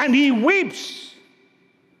 And he weeps.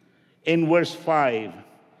 In verse 5,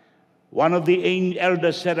 one of the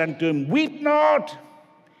elders said unto him, Weep not.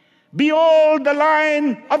 Behold, the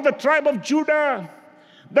Lion of the tribe of Judah,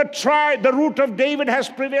 the root of David has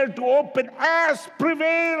prevailed to open, has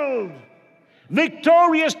prevailed,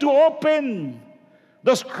 victorious to open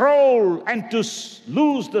the scroll and to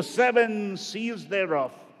loose the 7 seals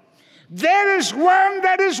thereof. There is one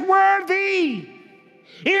that is worthy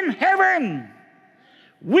in heaven.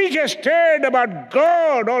 We just heard about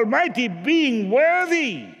God Almighty being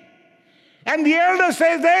worthy. And the elder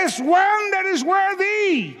says, there's one that is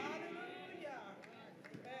worthy.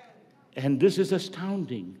 And this is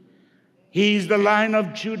astounding. He's the Lion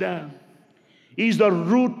of Judah. He's the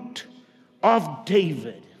root of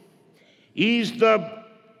David. He's the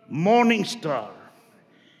morning star.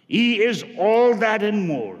 He is all that and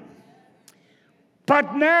more.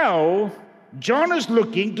 But now, John is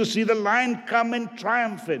looking to see the Lion come in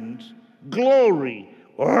triumphant glory.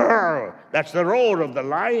 Roar! That's the roar of the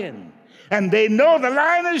lion. And they know the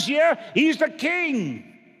Lion is here. He's the king.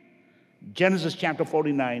 Genesis chapter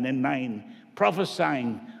 49 and 9,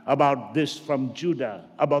 prophesying about this from Judah,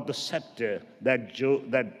 about the scepter that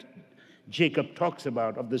Jacob talks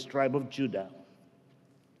about of this tribe of Judah.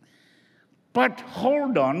 But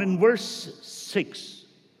hold on, in verse 6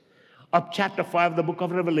 of chapter 5 of the book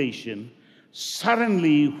of Revelation,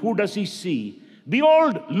 suddenly who does he see?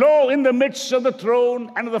 Behold, lo, in the midst of the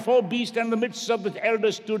throne and of the 4 beasts and in the midst of the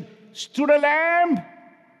elders stood a lamb,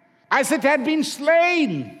 as it had been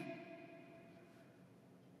slain.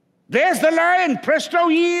 There's the lion, presto,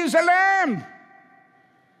 he is a lamb.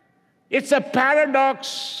 It's a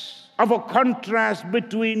paradox of a contrast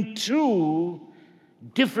between 2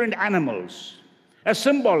 different animals, a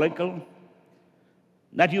symbolical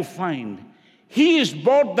that you find. He is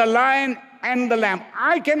both the lion and the lamb.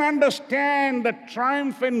 I can understand the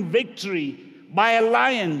triumphant victory by a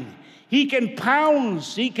lion. He can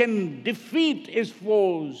pounce, he can defeat his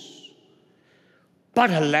foes. But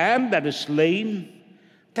a lamb that is slain,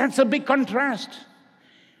 that's a big contrast.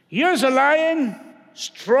 Here's a lion,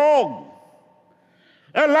 strong.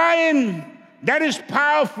 A lion that is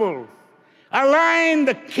powerful. A lion,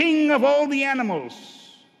 the king of all the animals.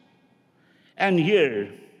 And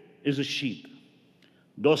here is a sheep,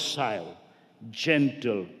 docile,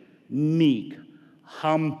 gentle, meek,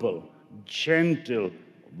 humble, gentle,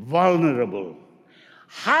 vulnerable.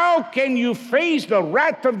 How can you face the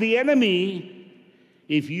wrath of the enemy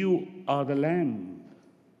if you are the lamb?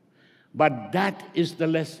 But that is the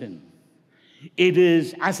lesson. It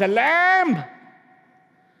is as a lamb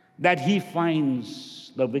that he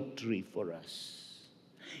finds the victory for us.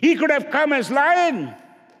 He could have come as lion.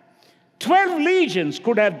 12 legions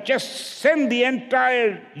could have just sent the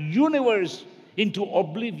entire universe into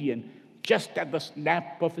oblivion just at the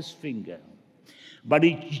snap of his finger. But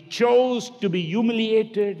he chose to be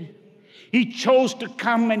humiliated. He chose to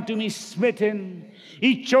come and to be smitten.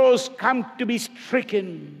 He chose to come to be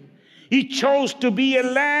stricken. He chose to be a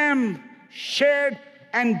lamb, shed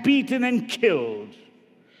and beaten and killed.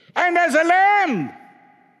 And as a lamb,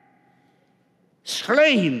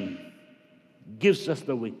 slain, gives us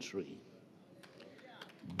the victory.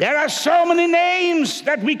 There are so many names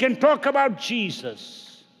that we can talk about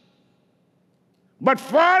Jesus. But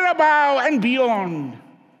far above and beyond,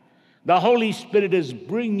 the Holy Spirit is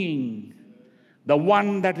bringing the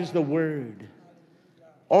one that is the Word.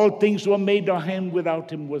 All things were made of him. Without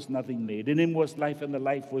him was nothing made. In him was life, and the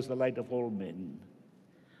life was the light of all men.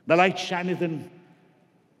 The light shineth in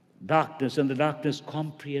darkness, and the darkness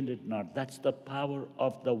comprehended not. That's the power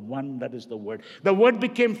of the one that is the Word. The Word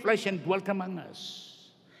became flesh and dwelt among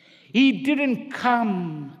us. He didn't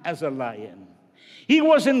come as a lion. He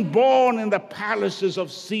wasn't born in the palaces of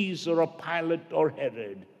Caesar or Pilate or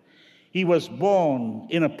Herod. He was born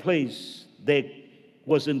in a place that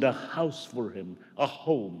was in the house for him, a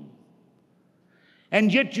home.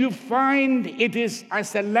 And yet you find it is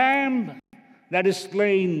as a lamb that is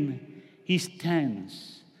slain, he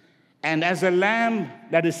stands. and as a lamb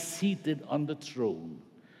that is seated on the throne.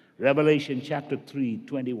 Revelation chapter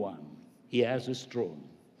 3:21. He has his throne.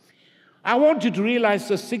 I want you to realize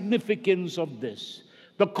the significance of this,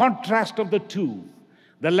 the contrast of the two,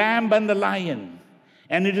 the lamb and the lion.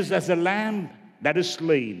 And it is as a lamb that is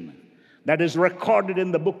slain, that is recorded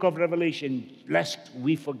in the book of Revelation, lest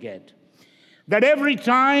we forget, that every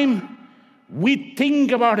time we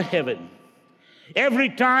think about heaven, every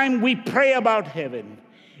time we pray about heaven,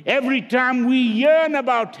 every time we yearn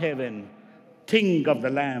about heaven, think of the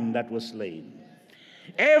lamb that was slain.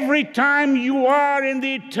 Every time you are in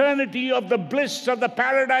the eternity of the bliss of the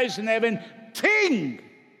paradise in heaven, think.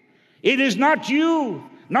 It is not you,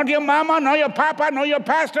 not your mama, nor your papa, nor your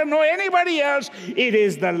pastor, nor anybody else. It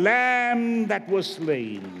is the lamb that was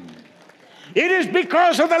slain. It is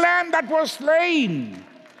because of the lamb that was slain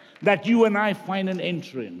that you and I find an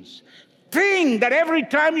entrance. Think that every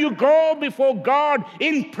time you go before God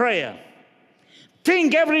in prayer,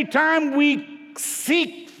 think every time we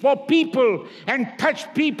seek for people and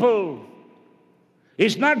touch people,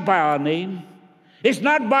 it's not by our name, it's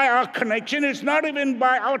not by our connection, it's not even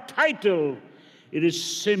by our title. It is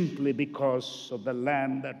simply because of the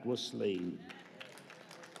lamb that was slain.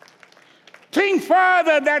 Think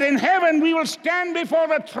further that in heaven we will stand before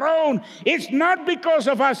the throne. It's not because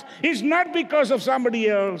of us, it's not because of somebody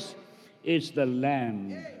else. It's the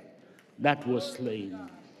lamb that was slain.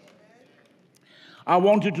 I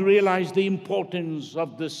want you to realize the importance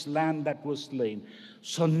of this lamb that was slain.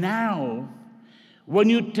 So now, when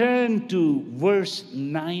you turn to verse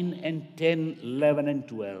 9 and 10, 11 and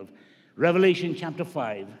 12, Revelation chapter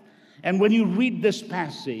 5, and when you read this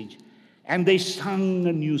passage, and they sung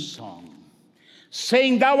a new song,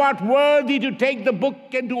 saying, Thou art worthy to take the book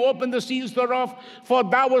and to open the seals thereof, for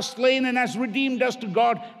thou wast slain and hast redeemed us to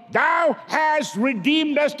God. Thou hast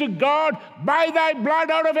redeemed us to God by thy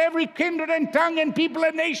blood out of every kindred and tongue and people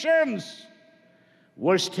and nations.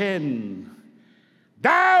 Verse 10,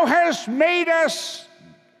 Thou hast made us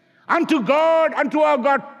unto God, unto our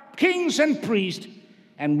God, kings and priests,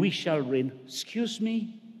 and we shall reign. Excuse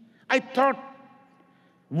me? I thought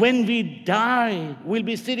when we die, we'll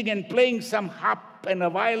be sitting and playing some harp and a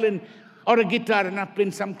violin or a guitar and up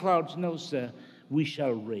in some clouds. No, sir. We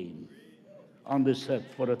shall reign on this earth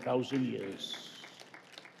for 1,000 years.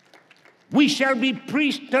 We shall be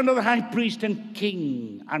priest under the high priest and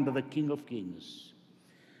king under the King of Kings.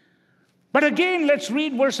 But again, let's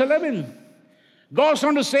read verse 11. Goes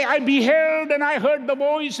on to say, I beheld and I heard the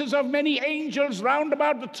voices of many angels round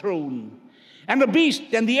about the throne, and the beast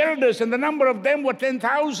and the elders, and the number of them were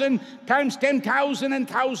 10,000 times 10,000 and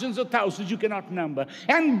thousands of thousands you cannot number.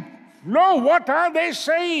 And lo, what are they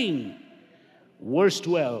saying? Verse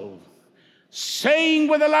 12, saying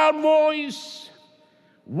with a loud voice,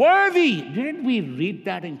 worthy. Didn't we read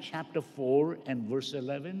that in chapter 4 and verse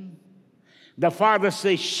 11? The Father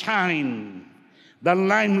says, shine the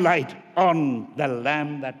limelight on the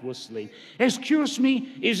lamb that was slain. Excuse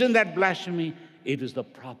me, isn't that blasphemy? It is the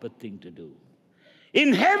proper thing to do.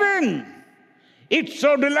 In heaven, it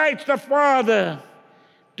so delights the Father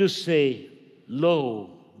to say,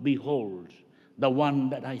 lo, behold, the one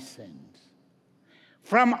that I sent.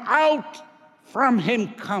 From out from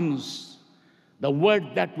him comes the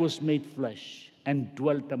word that was made flesh and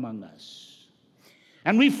dwelt among us.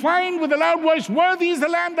 And we find with a loud voice, worthy is the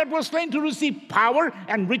Lamb that was slain to receive power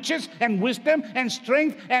and riches and wisdom and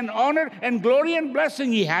strength and honor and glory and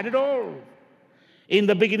blessing. He had it all. In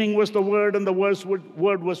the beginning was the Word, and the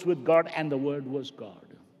Word was with God, and the Word was God.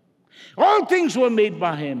 All things were made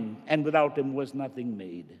by him, and without him was nothing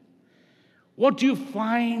made. What you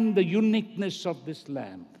find the uniqueness of this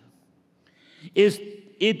Lamb is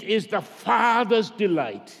it is the Father's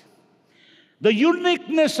delight. The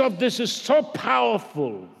uniqueness of this is so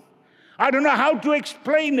powerful. I don't know how to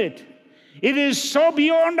explain it. It is so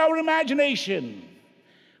beyond our imagination.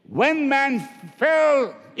 When man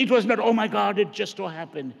fell, it was not, oh my God, it just so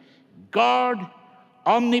happened. God,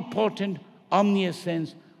 omnipotent,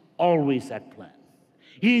 omniscience, always had plan.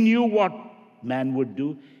 He knew what man would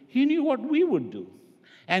do. He knew what we would do.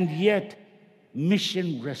 And yet,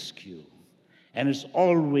 mission rescue. And it's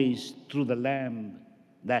always through the Lamb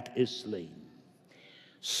that is slain.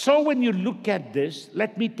 So when you look at this,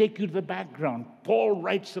 let me take you to the background. Paul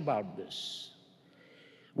writes about this.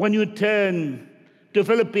 When you turn to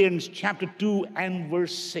Philippians chapter 2 and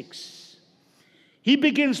verse 6, he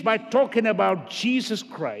begins by talking about Jesus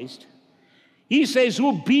Christ. He says,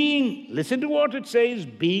 who being, listen to what it says,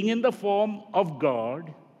 being in the form of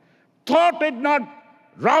God, thought it not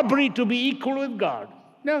robbery to be equal with God.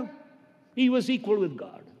 No, he was equal with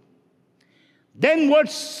God. Then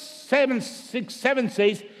verse 7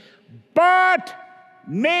 says, but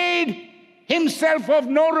made himself of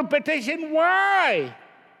no reputation. Why?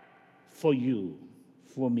 For you,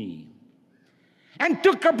 for me. And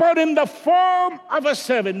took upon him the form of a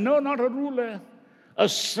servant. No, not a ruler, a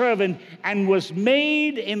servant, and was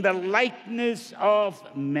made in the likeness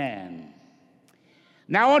of man.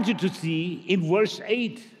 Now I want you to see in verse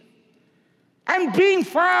 8, and being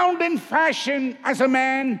found in fashion as a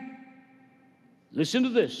man, listen to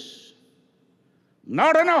this,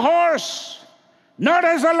 not on a horse, not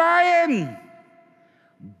as a lion,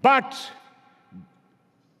 but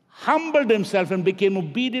humbled himself and became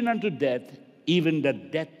obedient unto death, even the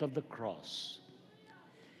death of the cross.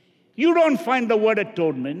 You don't find the word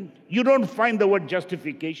atonement. You don't find the word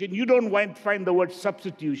justification. You don't find the word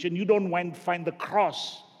substitution. You don't find the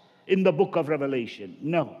cross in the book of Revelation.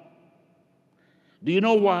 No. Do you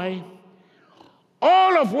know why?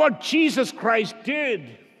 All of what Jesus Christ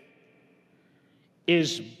did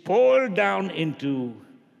is boiled down into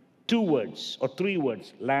 2 words or 3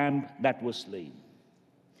 words. Lamb that was slain.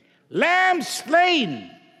 Lamb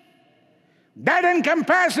slain. That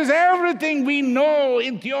encompasses everything we know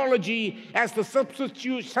in theology as the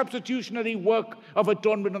substitutionary work of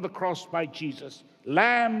atonement on the cross by Jesus.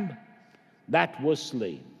 Lamb that was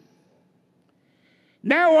slain.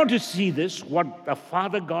 Now I want to see this, what the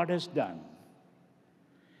Father God has done.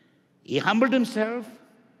 He humbled himself,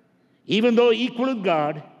 even though equal with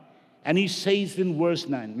God, and he says in verse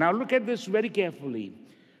 9. Now look at this very carefully.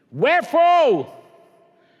 Wherefore,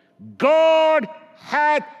 God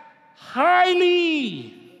hath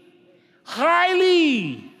highly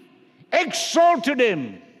exalted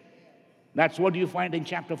him. That's what you find in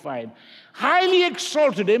chapter 5. Highly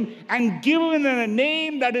exalted him and given him a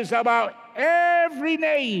name that is above every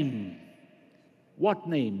name. What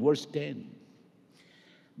name? Verse 10.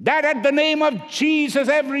 That at the name of Jesus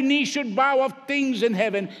every knee should bow of things in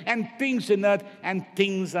heaven and things in earth and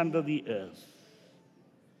things under the earth.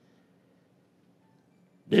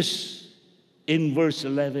 This, in verse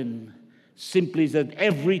 11, simply is that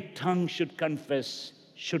every tongue should confess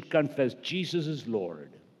Jesus is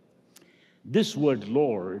Lord. This word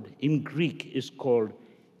Lord in Greek is called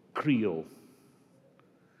Krio.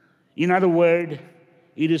 In other words,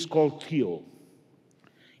 it is called Theo.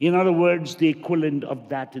 In other words, the equivalent of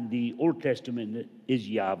that in the Old Testament is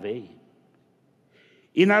Yahweh.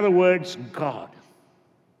 In other words, God.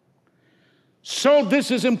 So this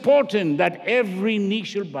is important that every knee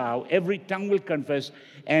shall bow, every tongue will confess,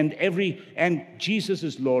 and Jesus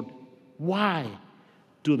is Lord. Why?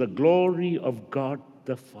 To the glory of God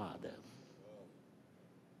the Father.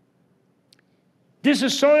 This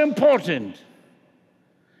is so important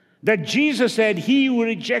that Jesus said, he who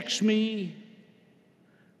rejects me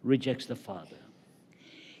rejects the Father.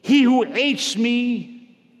 He who hates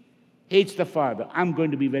me hates the Father. I'm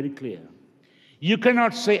going to be very clear. You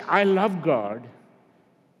cannot say, I love God,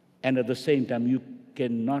 and at the same time, you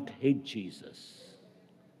cannot hate Jesus.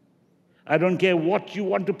 I don't care what you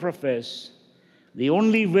want to profess. The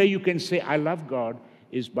only way you can say, I love God,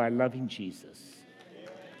 is by loving Jesus.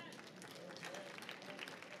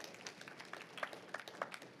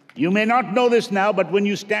 You may not know this now, but when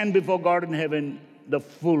you stand before God in heaven, the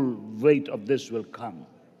full weight of this will come.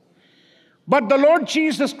 But the Lord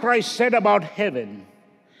Jesus Christ said about heaven,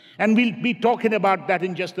 and we'll be talking about that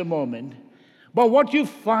in just a moment, but what you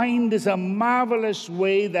find is a marvelous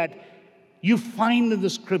way that you find in the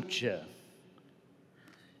Scripture.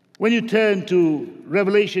 When you turn to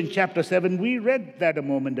Revelation chapter 7, we read that a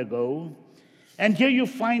moment ago, and here you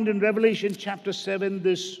find in Revelation chapter 7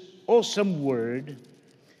 this awesome word.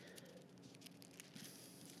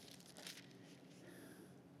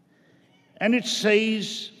 And it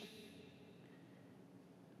says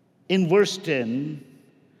in verse 10,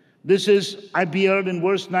 this is, I beheld in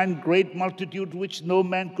verse 9, great multitude which no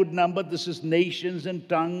man could number. This is nations and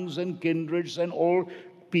tongues and kindreds and all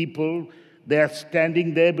people. They are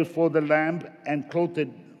standing there before the Lamb and clothed.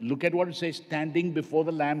 Look at what it says, standing before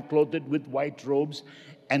the Lamb, clothed with white robes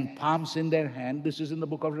and palms in their hand. This is in the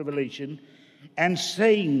book of Revelation. And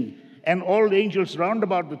saying, and all the angels round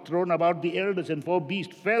about the throne, about the elders and 4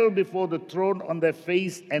 beasts, fell before the throne on their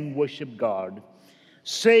face and worshiped God,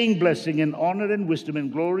 saying, blessing and honor and wisdom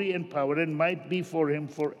and glory and power and might be for him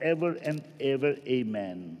forever and ever.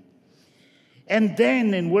 Amen. And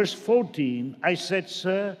then in verse 14, I said,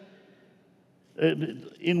 sir,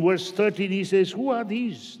 in verse 13, he says, who are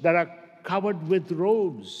these that are covered with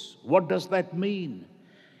robes? What does that mean?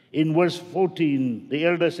 In verse 14, the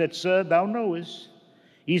elder said, sir, thou knowest.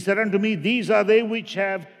 He said unto me, these are they which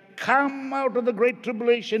have come out of the great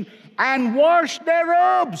tribulation and washed their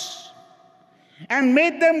robes and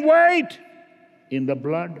made them white in the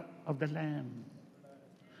blood of the Lamb.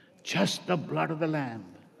 Just the blood of the Lamb.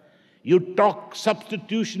 You talk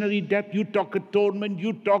substitutionary death, you talk atonement,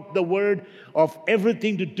 you talk the word of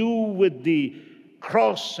everything to do with the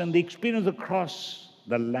cross and the experience of the cross,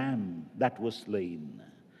 the Lamb that was slain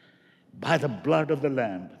by the blood of the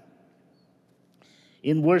Lamb.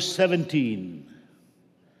 In verse 17,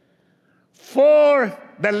 for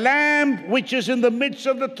the Lamb which is in the midst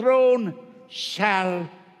of the throne shall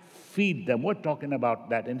feed them. We're talking about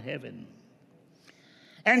that in heaven.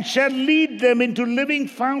 And shall lead them into living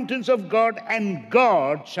fountains of God, and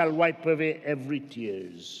God shall wipe away every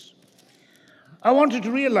tears. I want you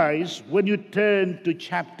to realize when you turn to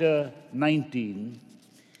chapter 19,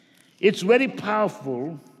 it's very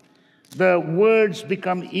powerful. The words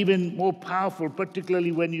become even more powerful,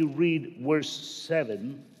 particularly when you read verse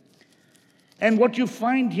 7. And what you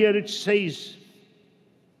find here, it says,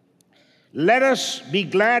 let us be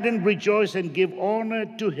glad and rejoice and give honor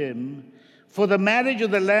to him, for the marriage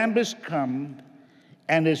of the Lamb is come,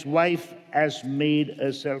 and his wife has made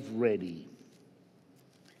herself ready.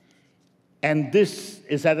 And this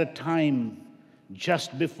is at a time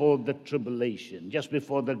just before the tribulation, just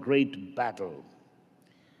before the great battle.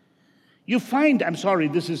 You find,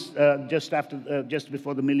 this is just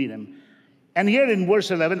before the millennium. And here in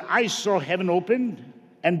verse 11, I saw heaven opened,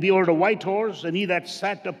 and behold, a white horse, and he that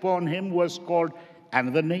sat upon him was called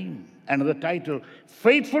another name, another title,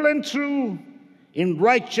 faithful and true, in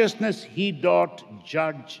righteousness he doth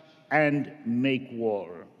judge and make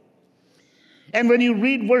war. And when you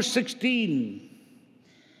read verse 16,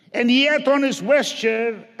 and he hath on his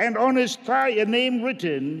vesture and on his thigh a name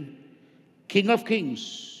written, King of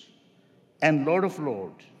Kings and Lord of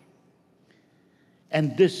Lords.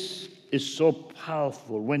 And this is so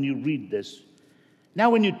powerful when you read this. Now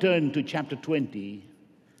when you turn to chapter 20,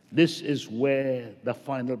 this is where the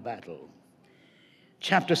final battle.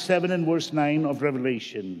 Chapter 7 and verse 9 of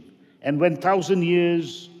Revelation. And when 1,000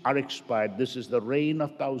 years are expired, this is the reign of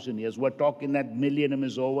 1,000 years. We're talking that millennium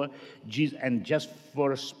is over. And just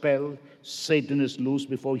for a spell, Satan is loose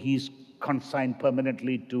before he's consigned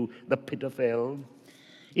permanently to the pit of hell.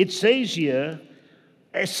 It says here,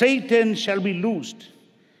 Satan shall be loosed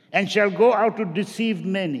and shall go out to deceive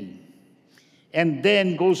many. And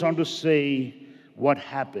then goes on to say what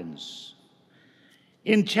happens.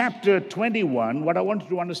 In chapter 21, what I want you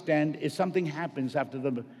to understand is something happens after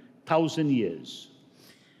the 1,000 years.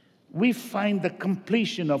 We find the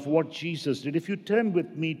completion of what Jesus did. If you turn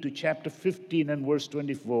with me to chapter 15 and verse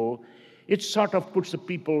 24, it sort of puts the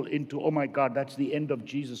people into, oh my God, that's the end of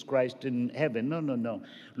Jesus Christ in heaven. No.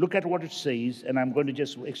 Look at what it says, and I'm going to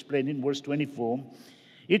just explain in verse 24.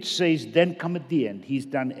 It says, then cometh the end. He's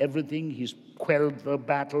done everything. He's quelled the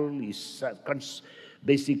battle. He's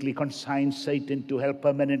basically consigned Satan to hell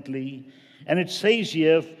permanently. And it says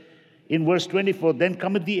here in verse 24, then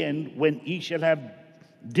cometh the end, when he shall have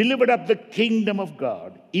delivered up the kingdom of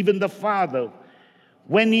God, even the Father,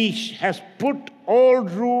 when he has put all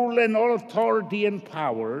rule and all authority and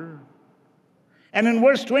power. And in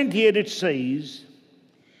verse 28 it says,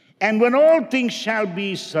 and when all things shall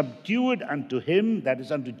be subdued unto him, that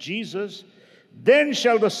is unto Jesus, then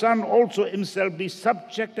shall the Son also himself be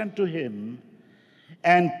subject unto him,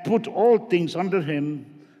 and put all things under him,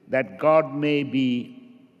 that God may be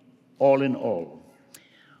all in all.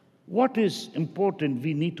 What is important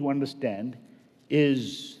we need to understand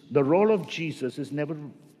is the role of Jesus is never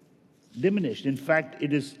diminished. In fact,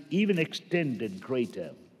 it is even extended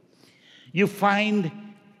greater. You find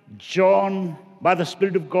John, by the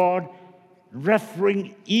Spirit of God,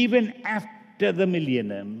 referring even after the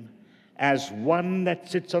millennium as one that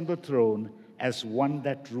sits on the throne, as one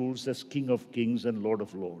that rules as King of Kings and Lord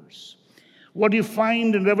of Lords. What you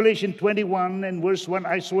find in Revelation 21 and verse 1,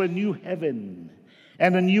 I saw a new heaven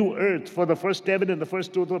and a new earth, for the first heaven and the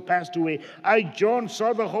first earth were passed away. I, John,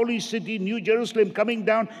 saw the holy city, New Jerusalem, coming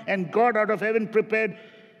down, and God out of heaven prepared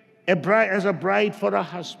as a bride for a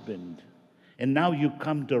husband. And now you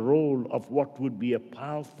come to the role of what would be a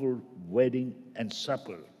powerful wedding and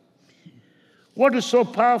supper. What is so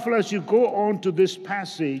powerful as you go on to this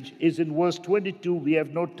passage is in verse 22. We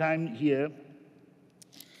have no time here.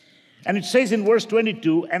 And it says in verse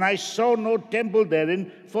 22, and I saw no temple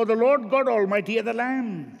therein, for the Lord God Almighty had the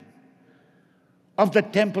Lamb of the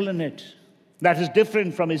temple in it. That is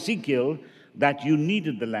different from Ezekiel, that you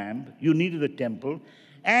needed the lamb, you needed the temple.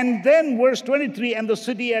 And then verse 23, and the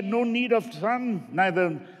city had no need of sun,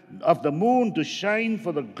 neither of the moon to shine,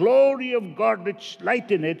 for the glory of God which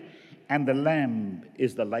light in it, and the Lamb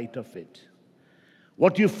is the light of it.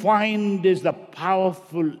 What you find is the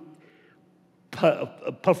powerful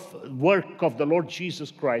work of the Lord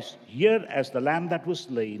Jesus Christ here as the Lamb that was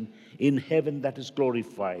slain, in heaven that is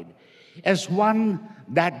glorified, as one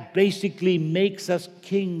that basically makes us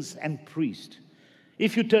kings and priests.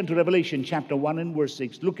 If you turn to Revelation chapter 1 and verse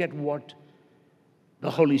 6, look at what the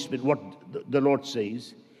Holy Spirit, what the Lord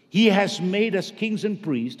says. He has made us kings and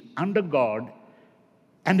priests under God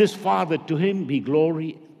and his Father. To him be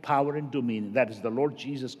glory, power, and dominion. That is the Lord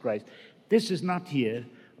Jesus Christ. This is not here,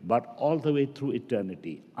 but all the way through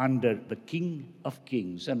eternity, under the King of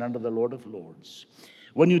Kings and under the Lord of Lords.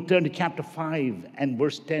 When you turn to chapter 5 and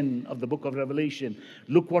verse 10 of the book of Revelation,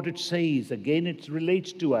 look what it says. Again, it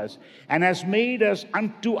relates to us. And has made us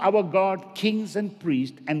unto our God kings and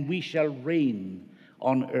priests, and we shall reign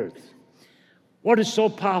on earth. What is so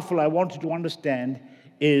powerful, I want you to understand,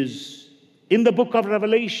 is in the book of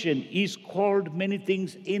Revelation, he's called many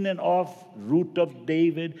things in and of, root of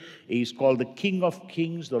David. He's called the King of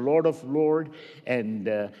Kings, the Lord of Lords, and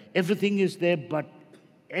everything is there. But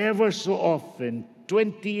ever so often,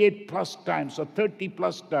 28 plus times or 30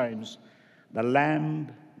 plus times, the Lamb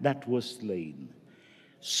that was slain.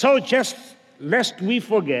 So just lest we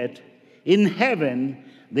forget, in heaven,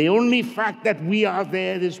 the only fact that we are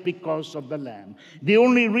there is because of the Lamb. The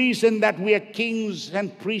only reason that we are kings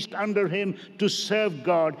and priests under him to serve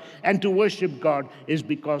God and to worship God is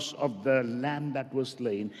because of the Lamb that was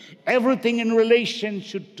slain. Everything in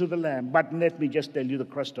relationship to the Lamb. But let me just tell you the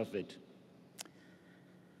crust of it.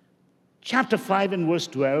 Chapter 5 and verse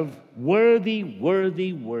 12, worthy,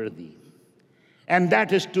 worthy, worthy. And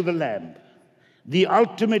that is to the Lamb. The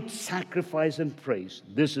ultimate sacrifice and praise.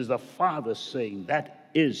 This is the Father saying that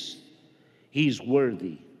he's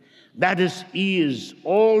worthy. That is, he is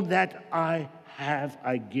all that I have,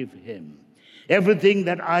 I give him. Everything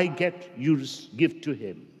that I get, you give to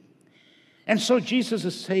him. And so Jesus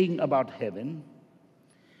is saying about heaven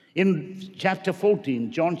in chapter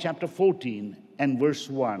 14, John chapter 14 and verse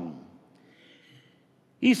 1.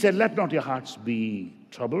 He said, let not your hearts be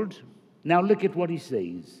troubled. Now look at what he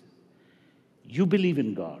says. You believe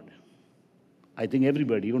in God. I think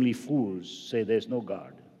everybody, only fools, say there's no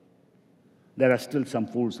God. There are still some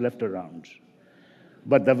fools left around.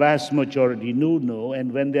 But the vast majority know,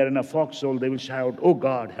 and when they're in a foxhole, they will shout, oh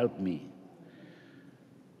God, help me.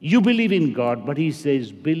 You believe in God, but he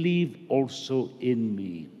says, believe also in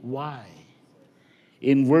me. Why?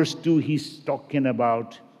 In verse 2, he's talking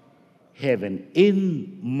about heaven.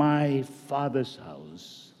 In my Father's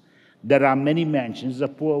house, there are many mansions. A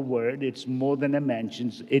poor word. It's more than a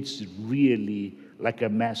mansion. It's really like a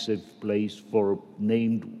massive place for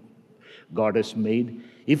named God has made.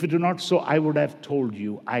 If it were not so, I would have told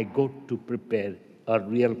you, I go to prepare a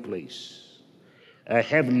real place, a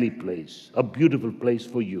heavenly place, a beautiful place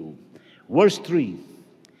for you. Verse 3,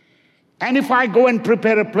 and if I go and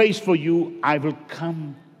prepare a place for you, I will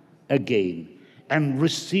come again and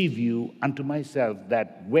receive you unto myself,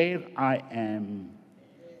 that where I am,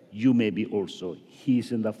 you may be also.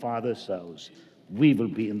 He's in the Father's house. We will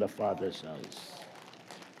be in the Father's house.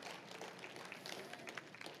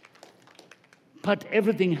 But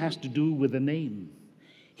everything has to do with the name.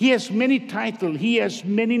 He has many titles. He has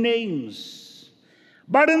many names.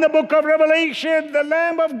 But in the book of Revelation, the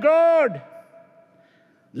Lamb of God,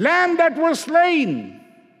 Lamb that was slain.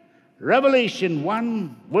 Revelation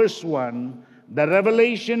 1, verse 1, the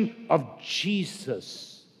revelation of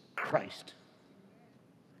Jesus Christ.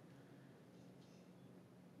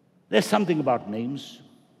 There's something about names.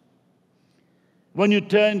 When you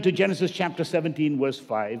turn to Genesis chapter 17, verse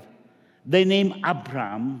 5, the name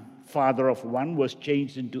Abraham, father of one, was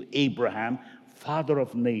changed into Abraham, father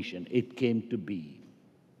of nation. It came to be.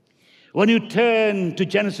 When you turn to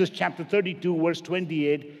Genesis chapter 32, verse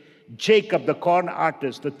 28, Jacob, the corn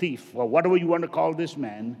artist, the thief, or whatever you want to call this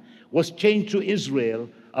man, was changed to Israel,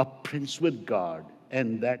 a prince with God,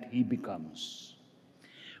 and that he becomes.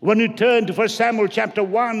 When you turn to 1 Samuel chapter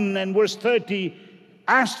 1 and verse 30,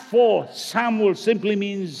 asked for, Samuel simply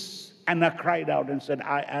means, and I cried out and said,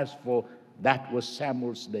 I asked for, that was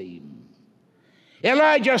Samuel's name.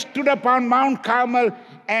 Elijah stood upon Mount Carmel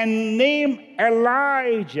and named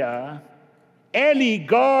Elijah, Eli,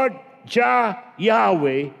 God, Jah,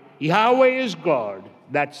 Yahweh. Yahweh is God.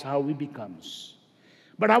 That's how he becomes.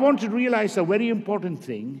 But I want you to realize a very important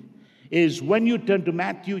thing is when you turn to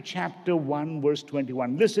Matthew chapter 1, verse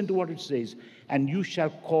 21. Listen to what it says. And you shall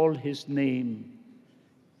call his name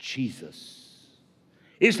Jesus.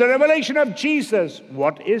 It's the revelation of Jesus.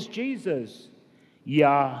 What is Jesus?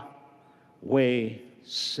 Yahweh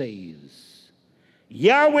saves.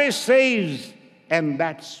 Yahweh saves, and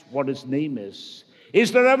that's what his name is.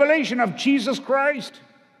 It's the revelation of Jesus Christ.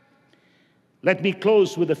 Let me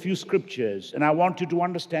close with a few scriptures, and I want you to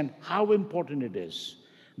understand how important it is.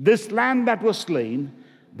 This lamb that was slain,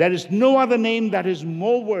 there is no other name that is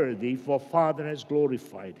more worthy, for Father has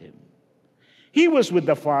glorified him. He was with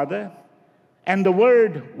the Father, and the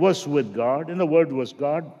Word was with God, and the Word was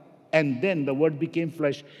God, and then the Word became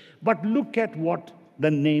flesh. But look at what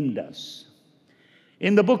the name does.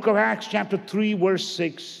 In the book of Acts, chapter 3, verse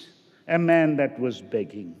 6, a man that was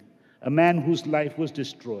begging, a man whose life was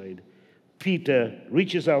destroyed, Peter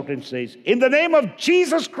reaches out and says, "In the name of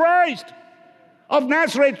Jesus Christ of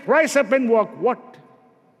Nazareth, rise up and walk." What?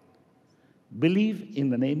 Believe in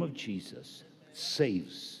the name of Jesus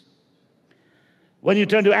saves. When you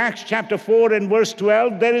turn to Acts chapter 4 and verse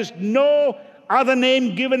 12, there is no other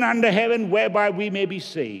name given under heaven whereby we may be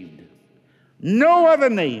saved. No other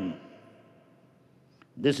name.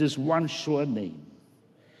 This is one sure name.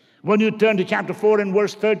 When you turn to chapter 4 and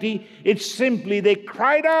verse 30, it's simply they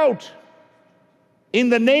cried out in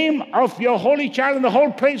the name of your holy child, and the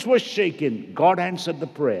whole place was shaken. God answered the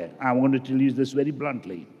prayer. I want to tell you this very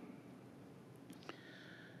bluntly.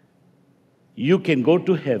 You can go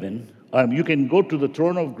to heaven, you can go to the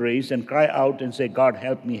throne of grace and cry out and say, "God,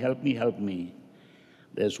 help me, help me, help me."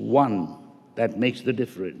 There's one that makes the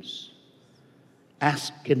difference.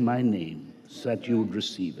 Ask in my name so that you would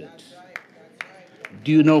receive it.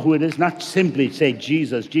 Do you know who it is? Not simply say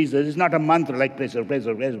Jesus, Jesus. It's not a mantra like praise, praise,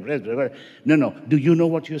 praise, praise, praise. No. Do you know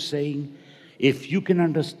what you're saying? If you can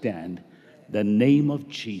understand the name of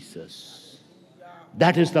Jesus,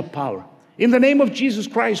 that is the power. In the name of Jesus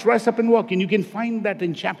Christ, rise up and walk. And you can find that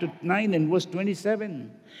in chapter 9 and verse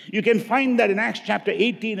 27. You can find that in Acts chapter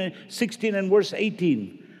 18 and 16 and verse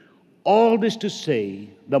 18. All this to say,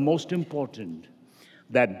 the most important,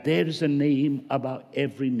 that there is a name above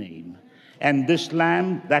every name. And this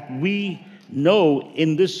lamb that we know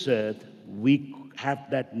in this earth, we have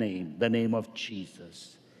that name, the name of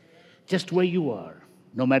Jesus. Just where you are,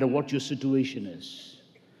 no matter what your situation is.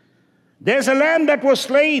 There's a lamb that was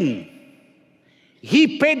slain.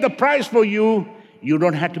 He paid the price for you. You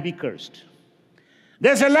don't have to be cursed.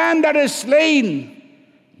 There's a lamb that is slain.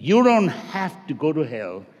 You don't have to go to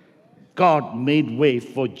hell. God made way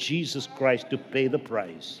for Jesus Christ to pay the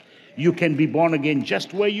price. You can be born again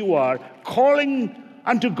just where you are, calling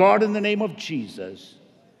unto God in the name of Jesus.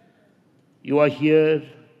 You are here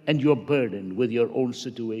and you're burdened with your own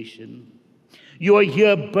situation. You are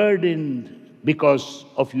here burdened because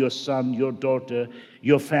of your son, your daughter,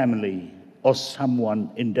 your family, or someone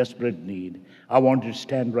in desperate need. I want you to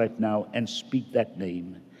stand right now and speak that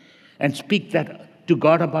name. And speak that to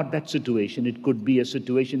God about that situation. It could be a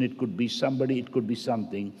situation, it could be somebody, it could be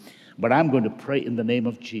something. But I'm going to pray in the name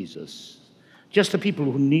of Jesus. Just the people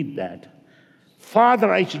who need that.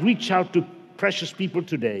 Father, I reach out to precious people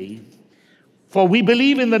today. For we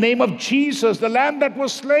believe in the name of Jesus, the Lamb that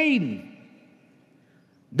was slain.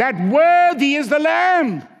 That worthy is the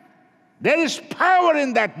Lamb. There is power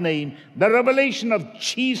in that name, the revelation of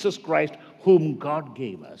Jesus Christ, whom God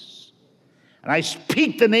gave us. And I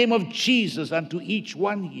speak the name of Jesus unto each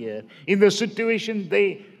one here in the situation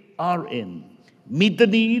they are in. Meet the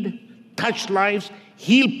need, touch lives,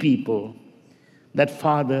 heal people. That,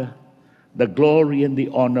 Father, the glory and the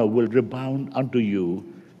honor will rebound unto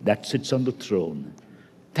you that sits on the throne.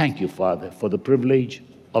 Thank you, Father, for the privilege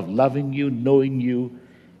of loving you, knowing you,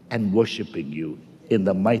 and worshiping you. In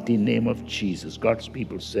the mighty name of Jesus, God's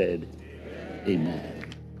people said, Amen.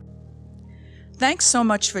 Thanks so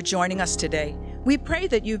much for joining us today. We pray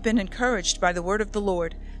that you've been encouraged by the word of the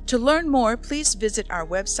Lord. To learn more, please visit our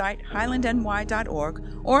website,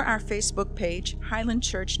 highlandny.org, or our Facebook page, Highland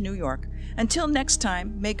Church, New York. Until next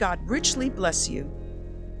time, may God richly bless you.